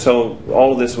to get it. So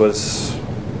all of this was,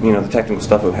 the technical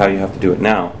stuff of how you have to do it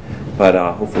now. But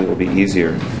hopefully it will be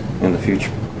easier in the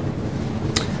future.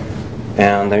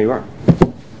 And there you are.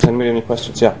 Does anybody have any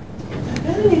questions? Yeah.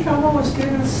 Have you had any trouble with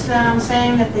students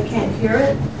saying that they can't hear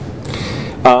it?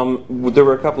 There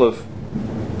were a couple of,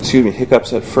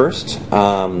 hiccups at first.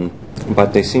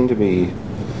 But they seem to be,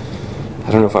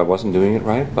 I don't know if I wasn't doing it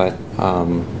right, but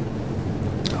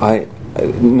I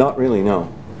not really, no.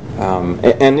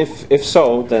 And if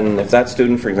so, then if that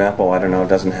student, for example, I don't know,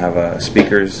 doesn't have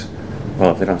speakers,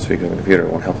 well, if they don't have speakers on the computer,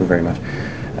 it won't help them very much.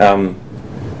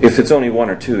 If it's only one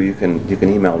or two, you can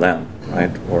email them,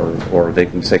 right? Or they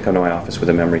can say, come to my office with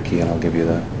a memory key, and I'll give you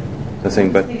the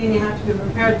thing. But you have to be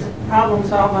prepared to problem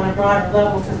solve on a broader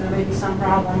level, because there may be some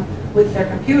problem with their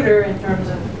computer in terms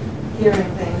of hearing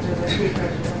things or their speakers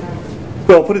or whatever.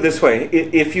 Well, put it this way: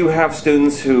 if you have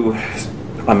students who,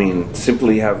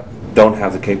 simply don't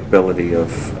have the capability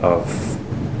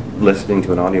of listening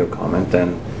to an audio comment,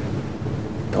 then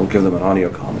don't give them an audio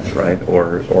comment, right?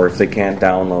 Or if they can't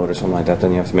download or something like that,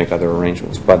 then you have to make other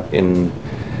arrangements. But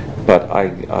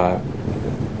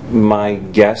my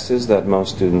guess is that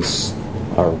most students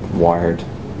are wired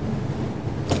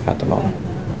at the moment.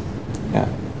 Yeah.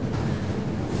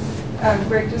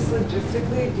 Greg, just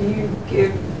logistically,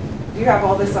 do you have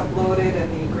all this uploaded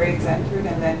and the grades entered,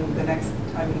 and then the next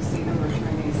time you see them,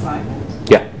 return the assignment?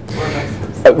 Yeah.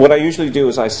 What I usually do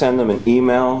is I send them an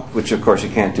email, which of course you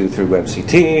can't do through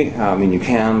WebCT. You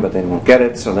can, but they won't get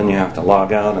it. So then you have to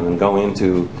log out and then go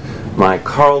into my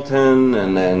Carlton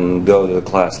and then go to the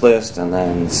class list and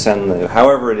then send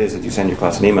however it is that you send your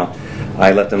class an email.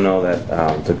 I let them know that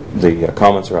the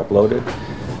comments are uploaded.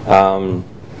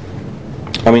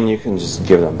 You can just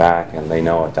give them back and they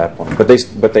know at that point. But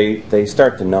they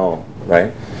start to know,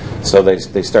 right? So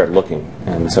they start looking,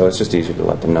 and so it's just easier to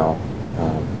let them know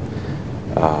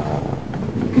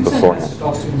beforehand.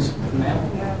 All students in mail.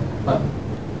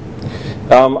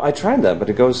 I tried that,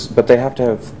 but they have to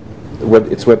have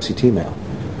it's WebCT mail,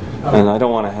 and I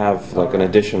don't want to have like an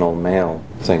additional mail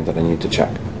thing that I need to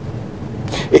check.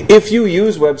 If you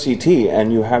use WebCT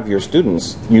and you have your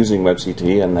students using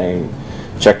WebCT and they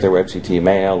check their WebCT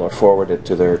mail or forward it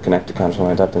to their Connect account or something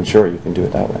like that, then sure, you can do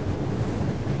it that way.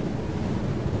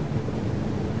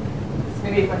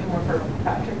 Maybe a question more for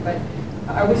Patrick, but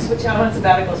are we switching? I want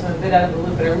sabbatical, so I'm a bit out of the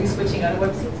loop, but are we switching out of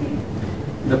WebCT?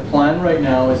 The plan right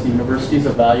now is the university is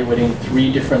evaluating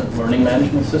 3 different learning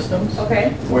management systems. Okay.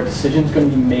 Where decisions going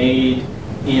to be made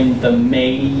in the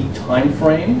May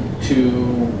timeframe to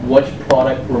which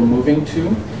product we're moving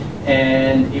to,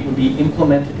 and it would be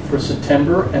implemented for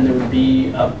September, and there would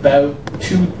be about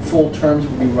 2 full terms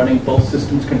would be running both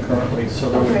systems concurrently. So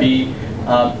there would be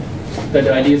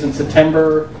the ideas in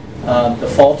September, the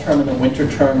fall term and the winter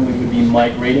term we would be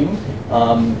migrating,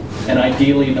 and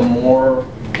ideally the more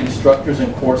instructors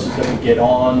and courses that we get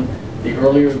on, the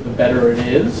earlier the better it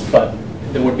is, but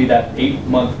there would be that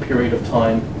 8-month period of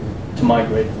time to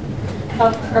migrate.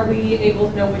 Are we able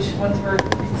to know which ones we're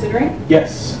considering?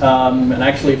 Yes, and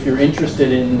actually if you're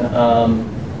interested in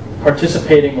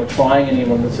participating or trying any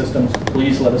one of the systems,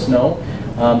 please let us know.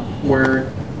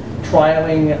 We're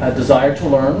trialing Desire to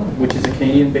Learn, which is a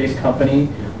Canadian-based company.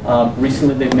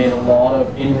 Recently they've made a lot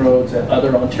of inroads at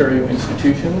other Ontario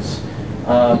institutions.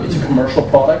 It's a commercial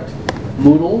product.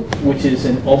 Moodle, which is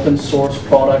an open source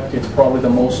product, it's probably the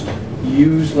most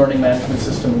used learning management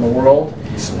system in the world.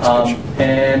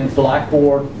 And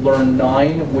Blackboard Learn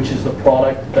 9, which is the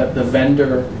product that the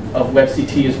vendor of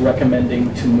WebCT is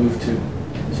recommending to move to.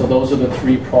 So those are the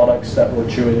 3 products that we're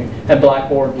choosing. And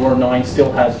Blackboard Learn 9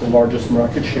 still has the largest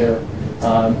market share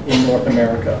in North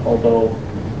America, although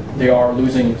they are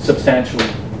losing substantial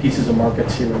pieces of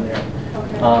markets here and there.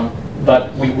 Okay.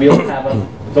 But we will have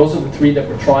those are the 3 that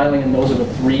we're trialing, and those are the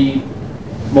 3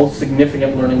 most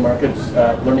significant learning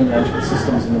management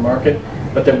systems in the market.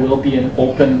 But there will be an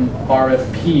open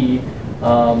RFP,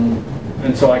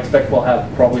 and so I expect we'll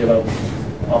have probably about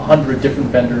 100 different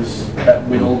vendors that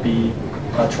will be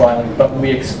trialing. But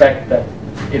we expect that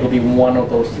it'll be one of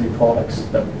those 3 products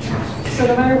that we choose. So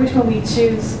no matter which one we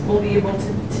choose, we'll be able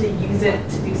to use it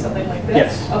to do something like this?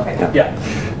 Yes. Okay. Yeah.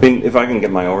 I mean, if I can get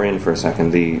my oar in for a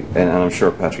second, and I'm sure,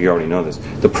 Patrick, you already know this,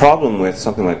 the problem with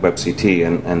something like WebCT,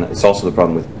 and it's also the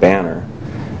problem with Banner,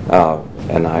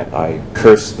 and I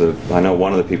curse I know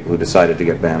one of the people who decided to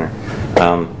get Banner,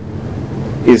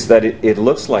 is that it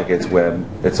looks like it's a web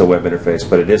interface,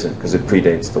 but it isn't, because it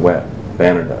predates the web.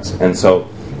 Banner does. And so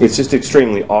it's just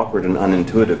extremely awkward and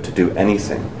unintuitive to do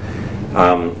anything.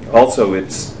 Also, the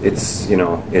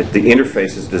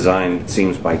interface is designed, it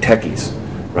seems, by techies,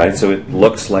 right? So it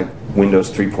looks like Windows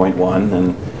 3.1,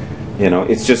 and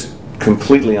it's just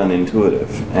completely unintuitive.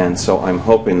 And so I'm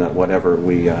hoping that whatever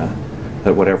we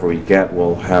get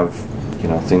will have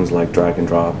things like drag and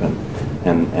drop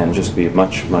and just be a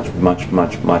much better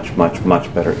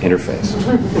interface.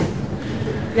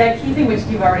 Yeah, a key thing which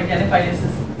you've already identified is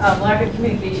this lack of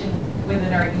communication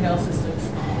within our email systems.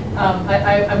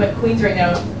 I'm at Queen's right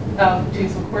now doing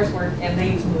some coursework, and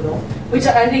they use Moodle, which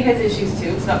I think has issues too.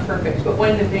 It's not perfect, but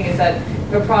one of the things is that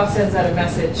if a prof sends out a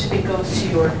message, it goes to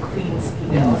your Queen's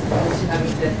email as opposed to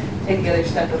having to take the other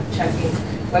step of checking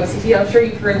WebCT. I'm sure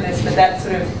you've heard this, but that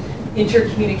sort of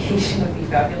intercommunication would be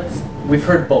fabulous. We've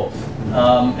heard both,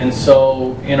 and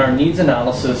so in our needs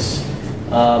analysis,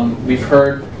 we've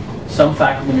heard some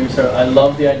faculty members say, I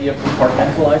love the idea of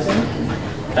compartmentalizing.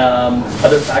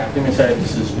 Other faculty members say,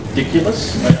 this is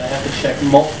ridiculous. Right? I have to check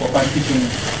multiple. If I'm teaching,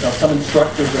 some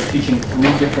instructors are teaching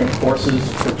 3 different courses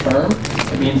per term.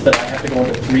 It means that I have to go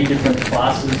into 3 different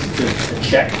classes to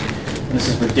check. And this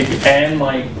is ridiculous. And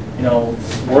my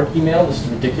work email, this is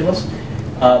ridiculous.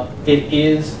 It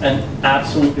is an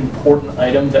absolute important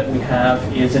item that we have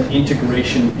is an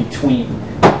integration between.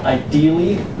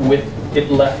 Ideally, with it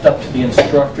left up to the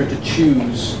instructor to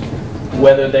choose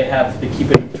whether they keep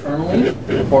it internally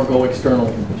or go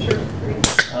externally. Sure.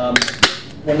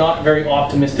 We're not very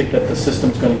optimistic that the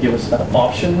system's going to give us that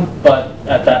option, but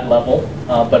at that level.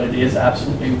 But it is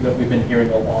absolutely that we've been hearing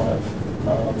a lot of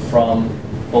from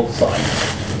both sides.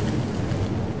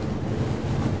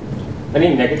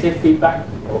 Any negative feedback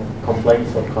or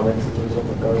complaints or comments as a result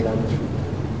of going down this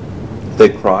route? They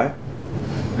cry.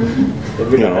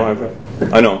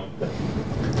 I know.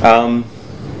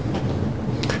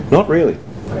 Not really.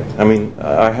 Right. I mean,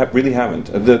 I really haven't.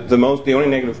 The only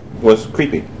negative was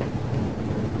creepy.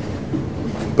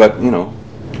 But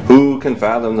who can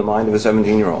fathom the mind of a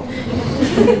 17-year-old?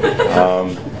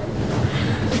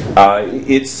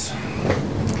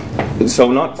 It's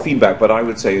so not feedback, but I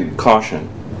would say caution.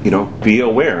 Be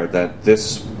aware that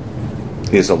this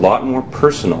is a lot more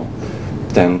personal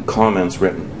than comments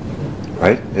written.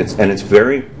 Right? It's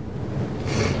very.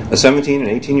 A 17 and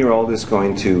 18-year-old is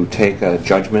going to take a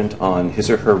judgment on his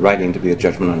or her writing to be a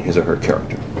judgment on his or her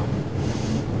character.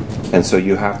 And so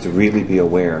you have to really be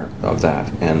aware of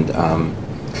that. And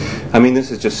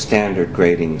this is just standard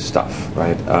grading stuff,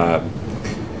 right?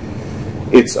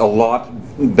 It's a lot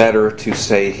better to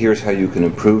say, here's how you can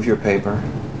improve your paper,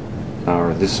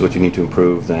 or this is what you need to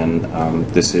improve, then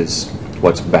this is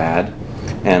what's bad.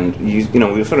 And you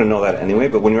know, we sort of know that anyway,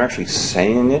 but when you're actually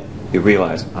saying it, you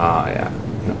realize, yeah.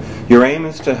 You know, your aim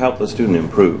is to help the student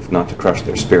improve, not to crush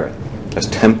their spirit, as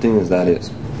tempting as that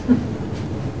is.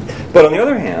 But on the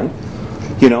other hand,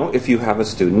 you know, if you have a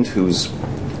student who's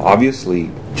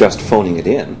obviously just phoning it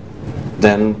in,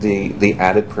 then the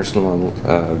added personal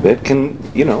bit can,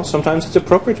 you know, sometimes it's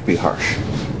appropriate to be harsh.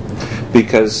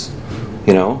 Because,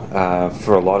 you know,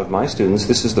 for a lot of my students,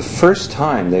 this is the first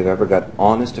time they've ever got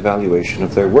honest evaluation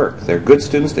of their work. They're good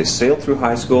students, they sailed through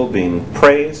high school being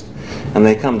praised, and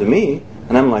they come to me,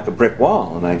 and I'm like a brick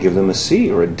wall, and I give them a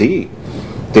C or a D.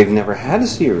 They've never had a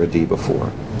C or a D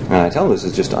before. And I tell them this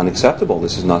is just unacceptable,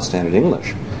 this is not standard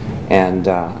English. And,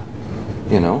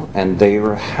 you know, and they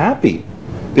were happy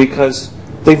because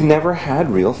they've never had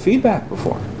real feedback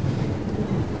before.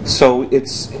 So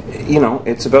it's, you know,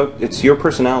 it's your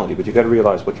personality, but you've got to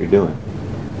realize what you're doing.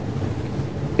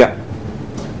 Yeah?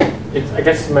 It's, I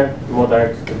guess, more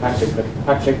direct to Patrick, but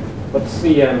Patrick, what's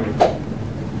the,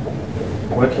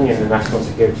 working in the national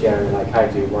security area like I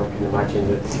do, one can imagine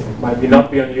that it might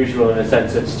not be unusual in the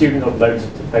sense that a student uploads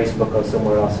it to Facebook or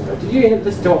somewhere else and goes, did you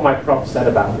listen to what my prof said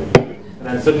about me? And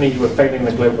then suddenly you were failing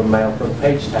the Globe and Mail front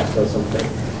page test or something.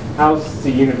 How's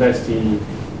the university...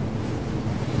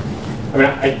 I mean,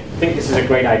 I think this is a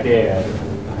great idea,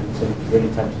 and I'm sort of really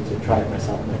tempted to try it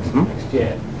myself next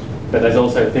year. But there's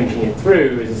also thinking it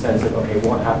through is a sense of, okay,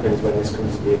 what happens when this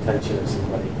comes to the attention of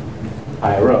somebody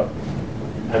higher up?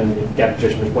 And you get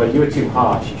judgment, well, you were too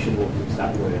harsh, you shouldn't have used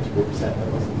that word, you would have said that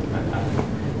or something like that.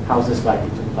 How's this likely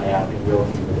to play out in your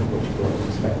view with a much broader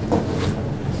perspective?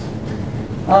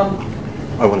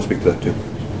 I want to speak to that too.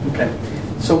 Okay.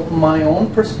 So my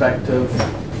own perspective,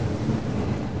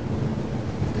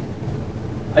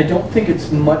 I don't think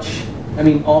it's much, I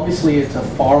mean, obviously it's a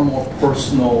far more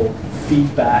personal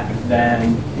feedback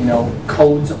than, you know,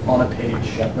 codes on a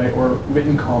page, right, or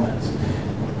written comments.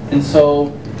 And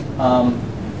so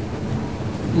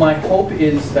my hope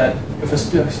is that if a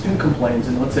student complains,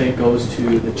 and let's say it goes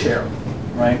to the chair,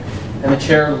 right, and the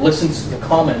chair listens to the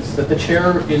comments, that the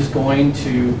chair is going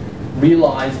to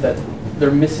realize that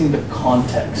they're missing the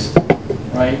context,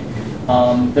 right?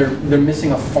 They're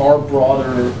missing a far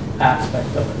broader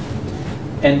aspect of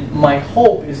it. And my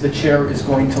hope is the chair is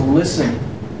going to listen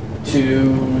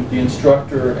to the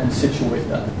instructor and situate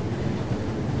that.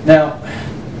 Now,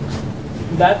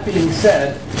 that being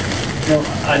said, you know,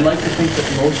 I like to think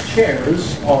that most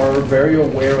chairs are very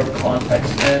aware of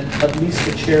context, and at least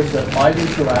the chairs that I've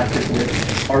interacted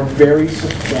with are very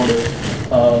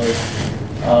supportive of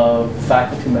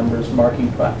faculty members'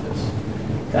 marking practice.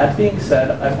 That being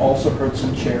said, I've also heard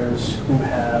some chairs who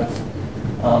have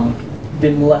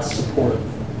been less supportive.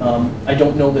 I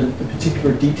don't know the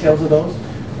particular details of those,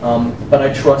 but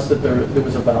I trust that there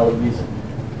was a valid reason.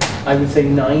 I would say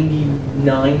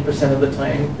 99% of the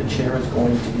time the chair is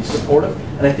going to be supportive,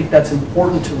 and I think that's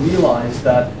important to realize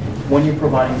that when you're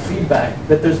providing feedback,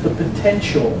 that there's the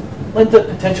potential, like the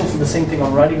potential for the same thing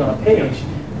on writing on a page,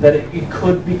 that it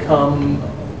could become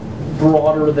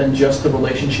broader than just the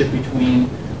relationship between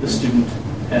the student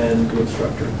and the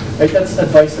instructor. Right? That's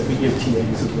advice that we give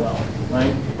TAs as well.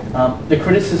 Right? The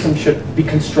criticism should be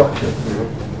constructive.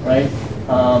 Right?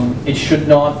 It should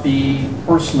not be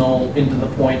personal into the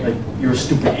point that you're a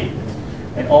stupid idiot.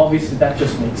 And obviously that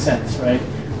just makes sense, right?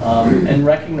 And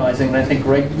recognizing, and I think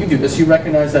Greg, you do this, you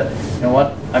recognize that, you know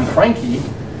what, I'm cranky,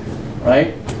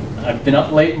 right? I've been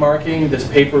up late marking, this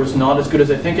paper is not as good as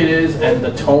I think it is, and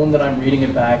the tone that I'm reading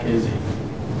it back is,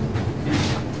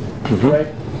 right?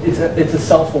 It's a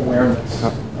self-awareness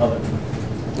of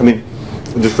it. I mean,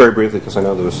 just very briefly, because I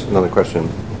know there was another question.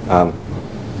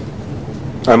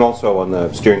 I'm also on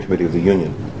the steering committee of the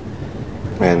union,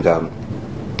 and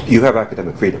you have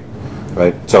academic freedom,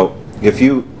 right? So if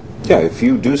you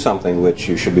do something which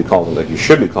you should be called in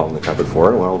the cupboard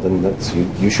for, well, then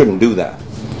you shouldn't do that.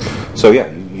 So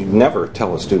yeah, you never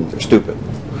tell a student they're stupid,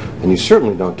 and you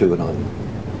certainly don't do it on,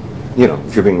 you know,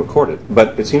 if you're being recorded.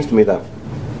 But it seems to me that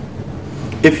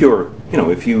if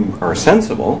you are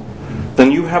sensible,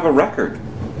 then you have a record.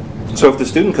 So if the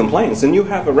student complains, then you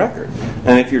have a record.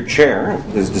 And if your chair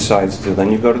decides to,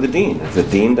 then you go to the dean. If the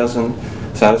dean doesn't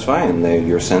satisfy and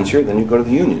you're censured, then you go to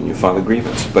the union. You file a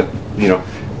grievance. But, you know,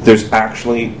 there's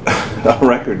actually a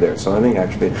record there. So I think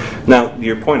actually... Now,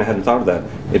 your point, I hadn't thought of that,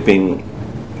 it being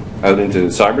out into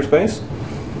cyberspace.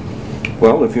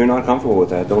 Well, if you're not comfortable with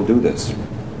that, don't do this.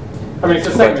 I mean, it's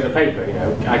the same with the paper, you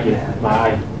know.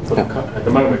 At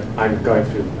the moment, I'm going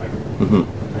through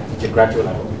to graduate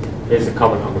level. Here's a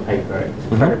comment on the paper. It's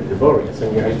incredibly laborious,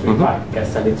 and you know, get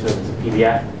sent it to them as a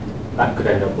PDF. that could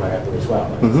end up wherever as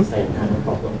well. It's the same kind of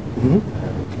problem.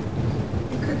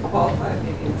 You could qualify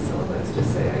maybe in the syllabus,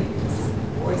 just say I use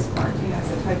voice marking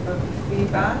as a type of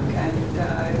feedback, and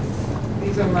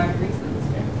these are my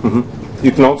reasons.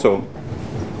 You can also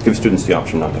give students the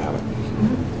option not to have it.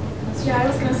 So yeah, I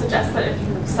was going to suggest that if you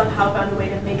somehow found a way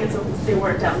to make it so they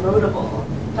weren't downloadable,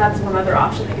 that's one other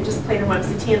option. They could just play it in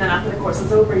WebCT, and then after the course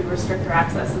is over, you restrict their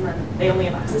access, and then they only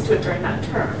have access to it during that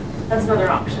term. That's another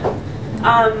option.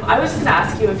 I was just going to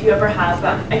ask you if you ever have,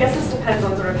 I guess this depends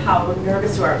on sort of how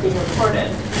nervous you are being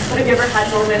recorded, but have you ever had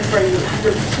moments where you have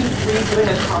to keep redoing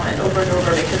a comment over and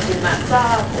over because you messed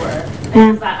up, or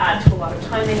does that add to a lot of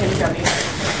timing, and do you have any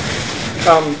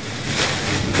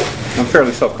I'm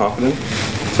fairly self-confident,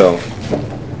 so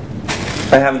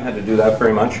I haven't had to do that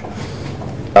very much.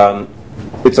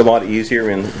 It's a lot easier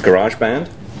in GarageBand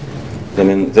than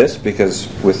in this, because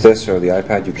with this or the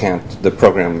iPad you can't, the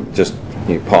program just,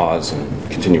 you pause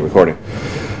and continue recording.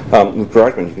 With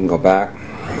GarageBand you can go back,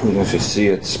 you can just see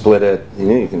it, split it,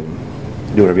 you can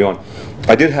do whatever you want.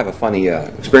 I did have a funny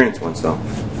experience once though,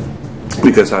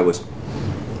 because I was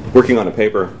working on a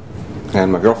paper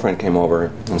and my girlfriend came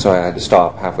over, and so I had to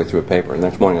stop halfway through a paper, and the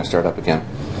next morning I started up again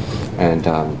and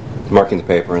marking the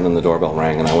paper, and then the doorbell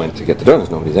rang and I went to get the door, there's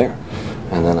nobody there.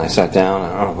 And then I sat down,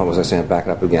 and I don't know, what was I saying, back it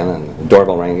up again, and the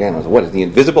doorbell rang again. I was like, what, is the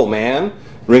invisible man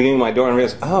ringing my door? And I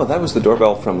realized, oh, that was the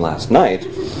doorbell from last night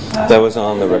that was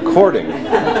on the recording.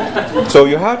 So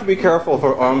you have to be careful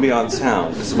for ambient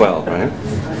sound as well, right?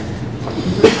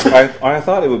 I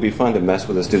thought it would be fun to mess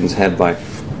with a student's head by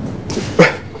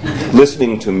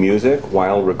listening to music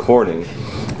while recording,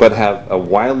 but have a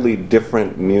wildly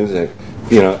different music,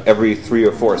 every 3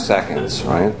 or 4 seconds,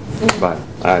 right? But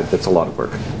that's a lot of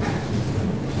work.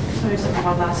 So I just have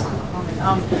one last quick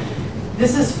comment.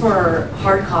 This is for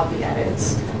hard copy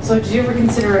edits. So did you ever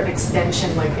consider an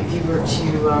extension, like if you were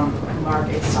to mark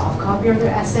a soft copy of your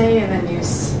essay and then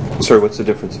use... Sorry, what's the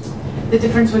difference? The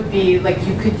difference would be, like,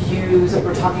 you could use,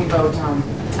 we're talking about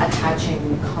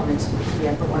attaching comments to the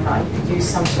PDF or whatnot, you could use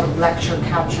some sort of lecture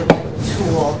capture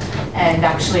tool and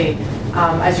actually,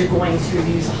 as you're going through,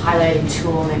 use a highlighting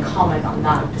tool and then comment on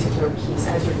that particular piece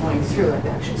as you're going through, like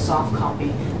the actual soft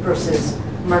copy versus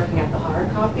marking up the hard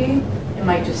copy. It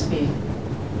might just be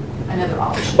another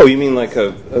option. Oh, you mean like the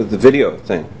video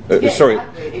thing? Yeah, sorry.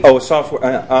 exactly. Oh,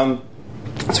 software.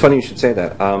 It's funny you should say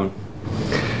that.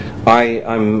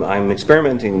 I'm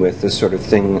experimenting with this sort of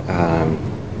thing.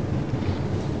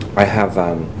 I have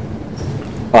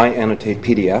I annotate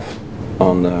PDF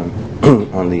on the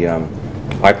on the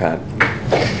iPad,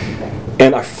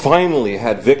 and I finally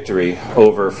had victory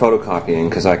over photocopying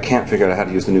because I can't figure out how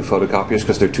to use the new photocopiers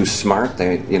because they're too smart.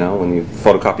 They, when you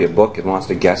photocopy a book, it wants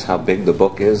to guess how big the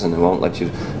book is, and it won't let you.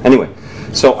 Anyway,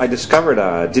 so I discovered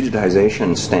a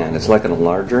digitization stand. It's like an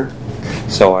enlarger.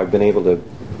 So I've been able to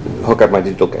hook up my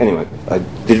digital camera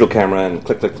and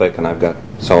click, and I've got.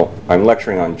 So I'm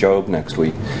lecturing on Job next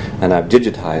week, and I've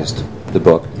digitized the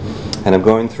book, and I'm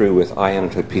going through with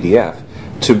iAnnotate PDF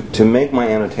to make my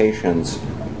annotations.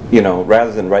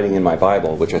 Rather than writing in my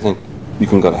Bible, which I think you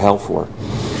can go to hell for,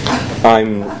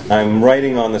 I'm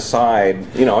writing on the side.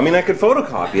 I could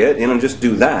photocopy it, just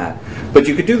do that. But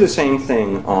you could do the same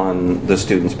thing on the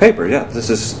student's paper. Yeah, this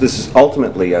is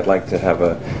ultimately. I'd like to have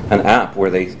an app where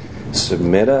they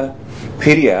submit a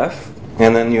PDF,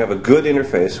 and then you have a good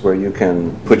interface where you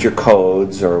can put your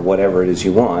codes or whatever it is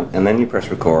you want, and then you press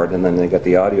record, and then they get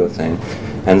the audio thing,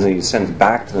 and then you send it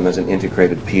back to them as an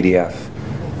integrated PDF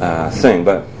thing.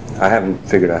 But I haven't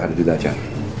figured out how to do that yet.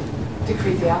 To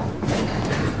create the app?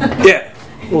 Yeah,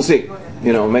 we'll see.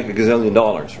 Make $1 gazillion,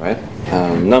 right?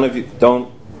 None of you,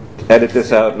 don't edit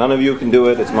this out. None of you can do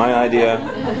it. It's my idea.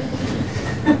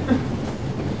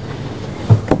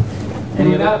 And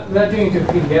without doing it to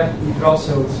a PDF, you could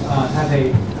also have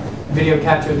a video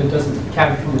capture that doesn't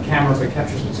capture from the camera, but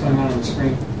captures what's going on the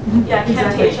screen. Yeah,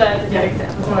 Camtasia is a good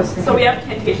example. So we have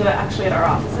Camtasia actually at our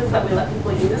offices that we let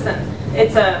people use, and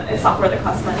it's a software that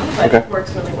costs money, but it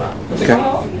works really well. Okay.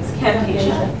 It's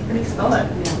Camtasia. How do you spell that?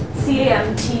 Camtasia.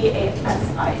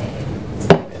 It's a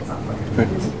good software.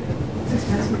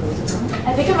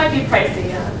 I think it might be pricey,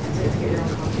 yeah.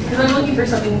 Because I'm looking for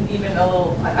something even a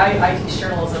little. I teach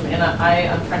journalism, and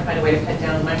I'm trying to find a way to cut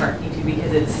down my marketing too,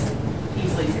 because it's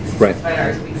easily 65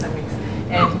 hours a week, some weeks.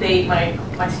 And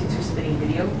my students are submitting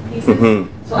video pieces.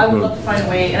 So I would love to find a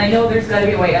way, and I know there's got to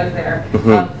be a way out there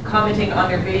of commenting on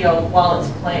their video while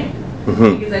it's playing,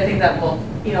 because I think that will,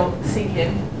 sink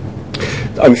in.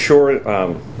 I'm sure.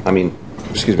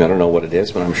 Excuse me, I don't know what it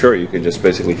is, but I'm sure you could just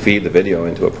basically feed the video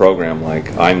into a program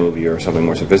like iMovie or something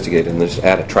more sophisticated, and just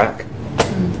add a track.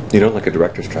 You don't like a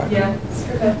director's track? Yeah.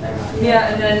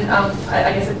 Yeah, and then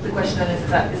I guess the question then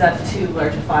is that too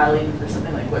large a file even for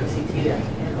something like WebCT to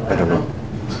handle? I don't know.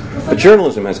 But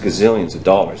journalism has gazillions of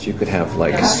dollars. You could have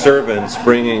like servants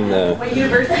bringing the. What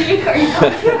university are you talking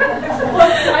about?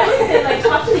 Well, I would say like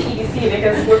talk to the EDC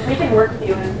because we can work with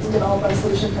you and develop a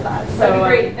solution for that. So that'd be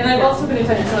great. And I've also been in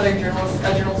touch with some other journals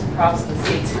and profs in the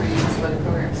States who are using some other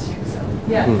programs too. So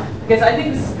yeah, because I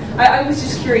think this. I was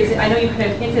just curious. I know you kind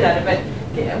of hinted at it, but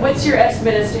what's your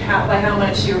estimate as to by how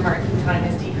much your marking time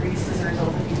has decreased as a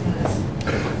result of using this?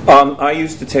 I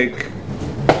used to take.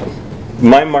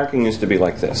 My marking used to be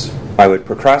like this. I would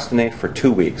procrastinate for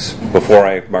 2 weeks before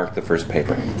I marked the first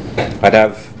paper. I'd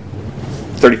have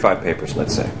 35 papers,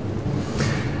 let's say.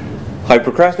 I'd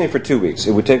procrastinate for 2 weeks.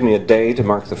 It would take me a day to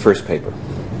mark the first paper.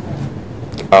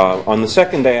 On the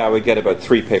second day, I would get about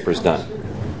 3 papers done.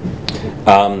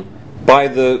 By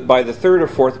the third or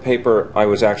fourth paper, I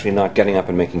was actually not getting up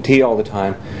and making tea all the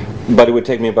time, but it would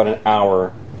take me about an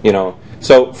hour, you know.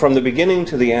 So from the beginning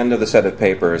to the end of the set of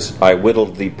papers, I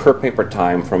whittled the per paper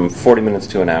time from 40 minutes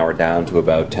to an hour down to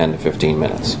about 10 to 15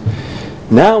 minutes.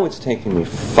 Now it's taking me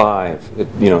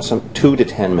 2 to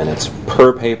 10 minutes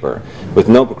per paper with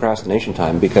no procrastination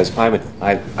time because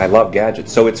I love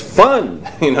gadgets. So it's fun,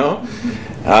 you know.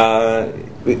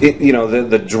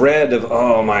 The dread of,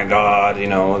 oh my God,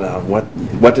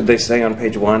 what did they say on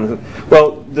page 1?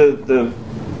 Well,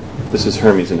 this is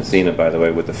Hermes and Athena, by the way,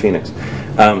 with the Phoenix.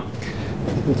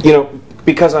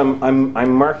 Because I'm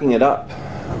marking it up,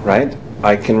 right?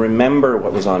 I can remember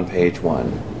what was on page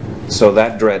 1, so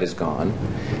that dread is gone,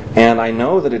 and I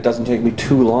know that it doesn't take me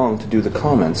too long to do the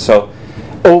comments. So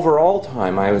overall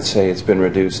time, I would say it's been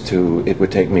reduced to, it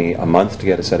would take me a month to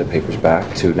get a set of papers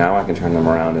back, to now I can turn them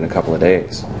around in a couple of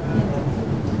days.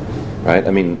 Right?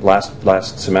 I mean,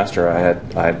 last semester I had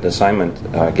an assignment,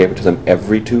 gave it to them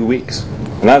every 2 weeks.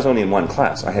 And that was only in one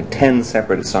class. I had 10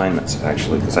 separate assignments,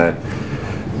 actually,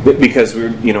 because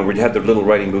we had the little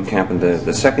writing boot camp in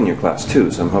the second year class too,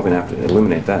 so I'm hoping to have to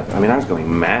eliminate that. I mean, I was going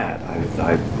mad.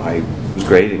 I was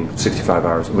grading 65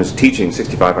 hours, I was teaching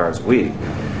 65 hours a week,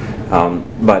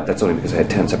 but that's only because I had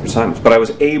 10 separate assignments. But I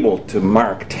was able to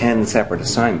mark 10 separate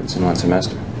assignments in one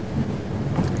semester,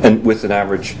 and with an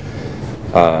average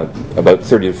about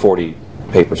 30 to 40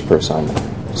 papers per assignment.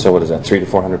 So what is that, 300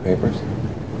 to 400 papers?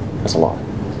 That's a lot.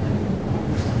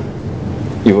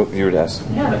 You were to ask.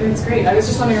 Yeah, it's great. I was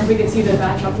just wondering if we could see the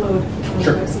batch upload on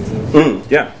Sure. WebCT.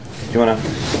 Yeah. Do you want to?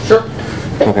 Sure.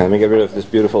 Okay, let me get rid of this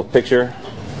beautiful picture.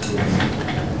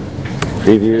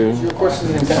 Preview. Your course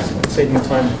is fantastic. Saving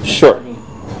time. Sure.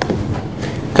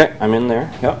 Okay, I'm in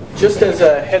there. Yep. Just as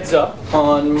a heads up,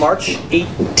 on March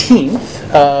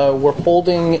 18th, we're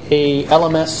holding a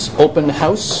LMS open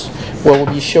house where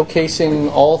we'll be showcasing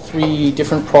all 3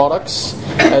 different products,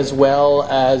 as well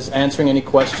as answering any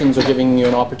questions or giving you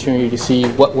an opportunity to see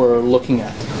what we're looking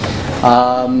at.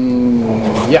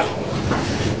 Yeah.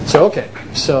 So okay.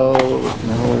 So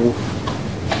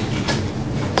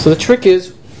the trick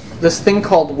is this thing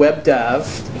called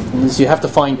WebDAV. Is you have to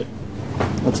find it.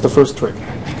 That's the first trick.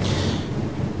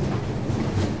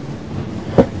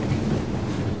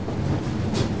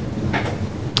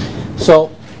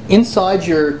 So inside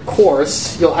your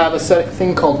course, you'll have a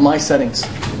thing called My Settings.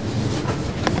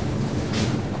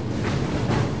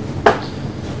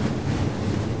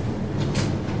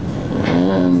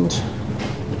 And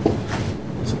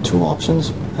so 2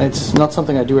 options. It's not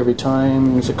something I do every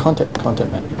time. There's a content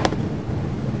manager.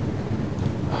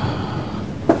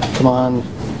 Come on.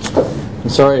 I'm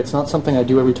sorry, it's not something I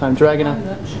do every time. Dragina?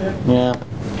 Yeah.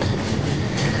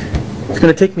 It's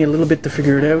going to take me a little bit to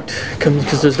figure it out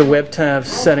because there's the WebTAV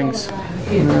settings.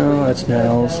 No, that's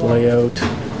Nels, layout.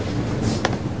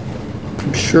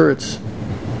 I'm sure it's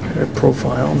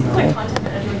profile.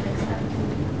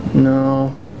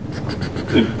 No.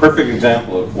 The perfect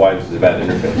example of why this is a bad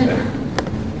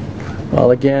interface.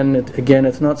 Well, again,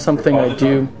 it's not something I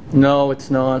do. No, it's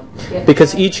not.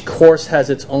 Because each course has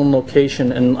its own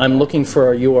location, and I'm looking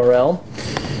for a URL.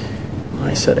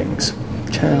 My settings.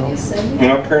 Channel. You're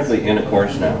not currently in a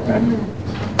course now, right?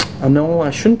 No,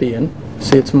 I shouldn't be in.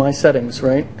 See, it's My Settings,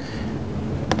 right?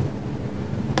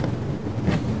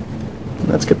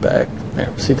 Let's get back.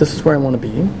 There. See, this is where I want to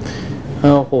be.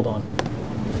 Oh, hold on.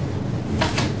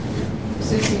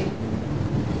 Susie,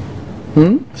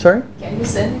 Sorry? can you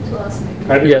send it to us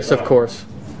maybe? Yes, of course.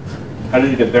 How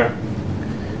did you get there?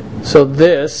 So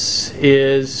this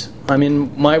is, I'm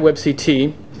in my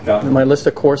WebCT, my list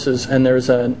of courses, and there's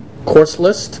a course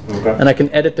list, and I can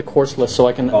edit the course list, so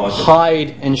I can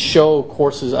hide and show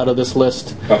courses out of this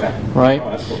list. Okay. Right? Oh,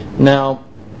 that's cool. Now,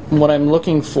 what I'm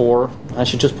looking for, I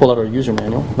should just pull out our user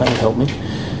manual. That would help me.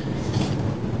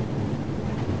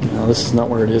 No, this is not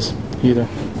where it is either.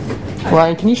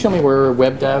 Ryan, can you show me where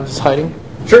WebDAV is hiding?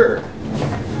 Sure.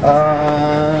 You're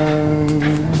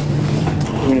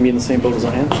going to be in the same boat as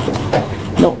I am?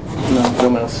 No, no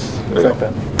mouse.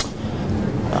 Trackpad.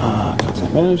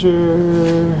 Content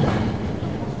Manager.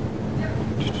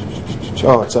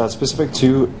 Oh, it's specific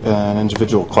to an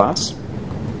individual class,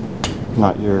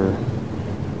 not your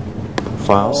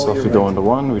file. So if we go into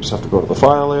one, we just have to go to the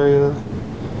file area.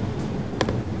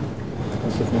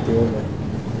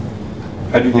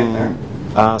 How do you get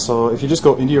there? So if you just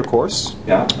go into your course,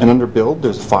 Yeah. and under Build,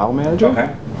 there's File Manager. Okay.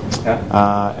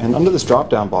 Yeah. And under this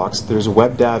drop-down box, there's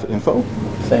WebDAV info.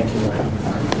 Thank you.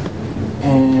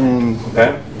 And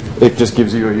Okay. it just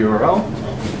gives you a URL.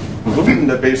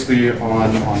 That basically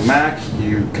on Mac,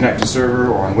 you connect to server,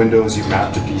 or on Windows, you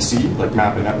map to PC, like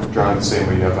map a network drive the same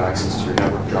way you have access to your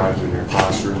network drives in your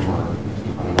classroom or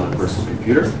on another person's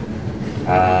computer.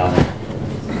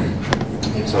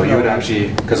 So you would actually,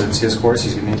 because it's his course,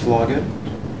 he's going to need to log in.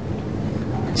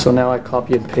 So now I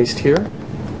copy and paste here.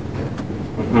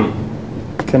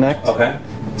 Connect. Okay.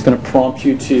 It's going to prompt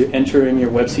you to enter in your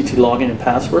WebCT login and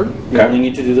password. You Okay. only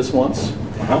need to do this once.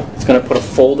 Uh-huh. It's going to put a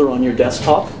folder on your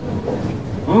desktop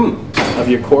of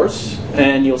your course,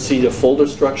 and you'll see the folder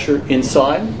structure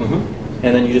inside,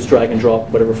 and then you just drag and drop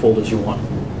whatever folders you want.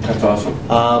 That's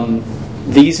awesome.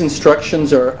 These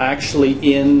instructions are actually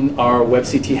in our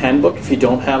WebCT handbook. If you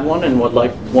don't have one and would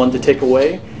like one to take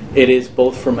away, it is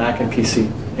both for Mac and PC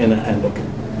in the handbook.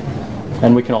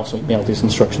 And we can also email these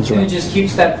instructions And it around. just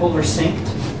keeps that folder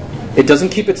synced? It doesn't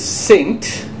keep it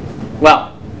synced. Well,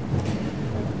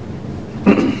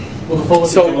 Well, the folder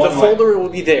so the folder will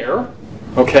be there,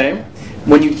 okay?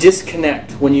 When you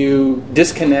disconnect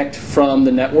from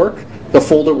the network, the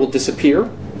folder will disappear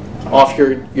off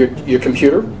your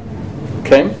computer,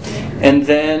 okay? And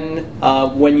then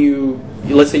when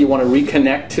let's say you want to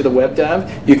reconnect to the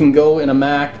WebDAV, you can go in a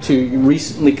Mac to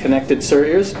recently connected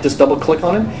servers, just double click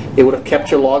on it, it would have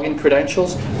kept your login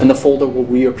credentials, and the folder will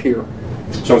reappear.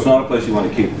 So it's not a place you want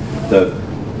to keep the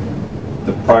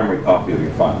primary copy of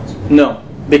your files. No,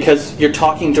 because you're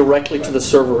talking directly to the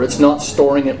server. It's not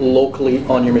storing it locally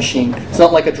on your machine. It's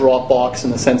not like a Dropbox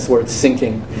in the sense where it's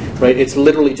syncing, right? It's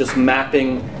literally just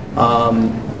mapping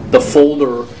the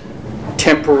folder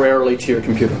temporarily to your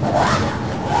computer.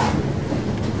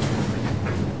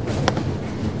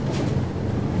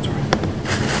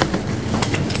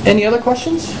 Any other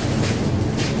questions?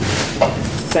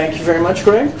 Thank you very much,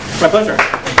 Greg. My pleasure.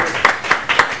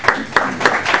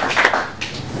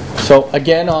 So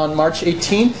again, on March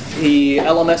 18th, the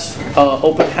LMS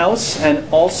open house, and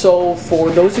also for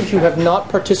those of you who have not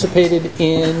participated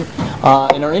in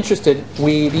and are interested,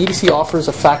 the EDC offers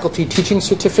a faculty teaching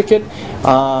certificate.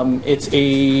 It's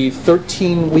a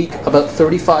 13-week, about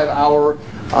 35-hour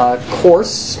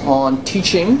course on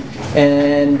teaching,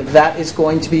 and that is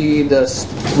going to be, the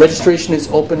registration is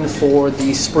open for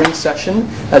the spring session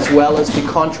as well as the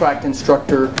contract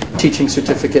instructor teaching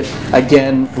certificate.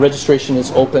 Again, registration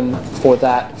is open for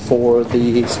that for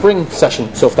the spring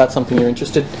session, so if that's something you're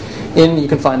interested in, you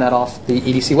can find that off the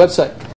EDC website.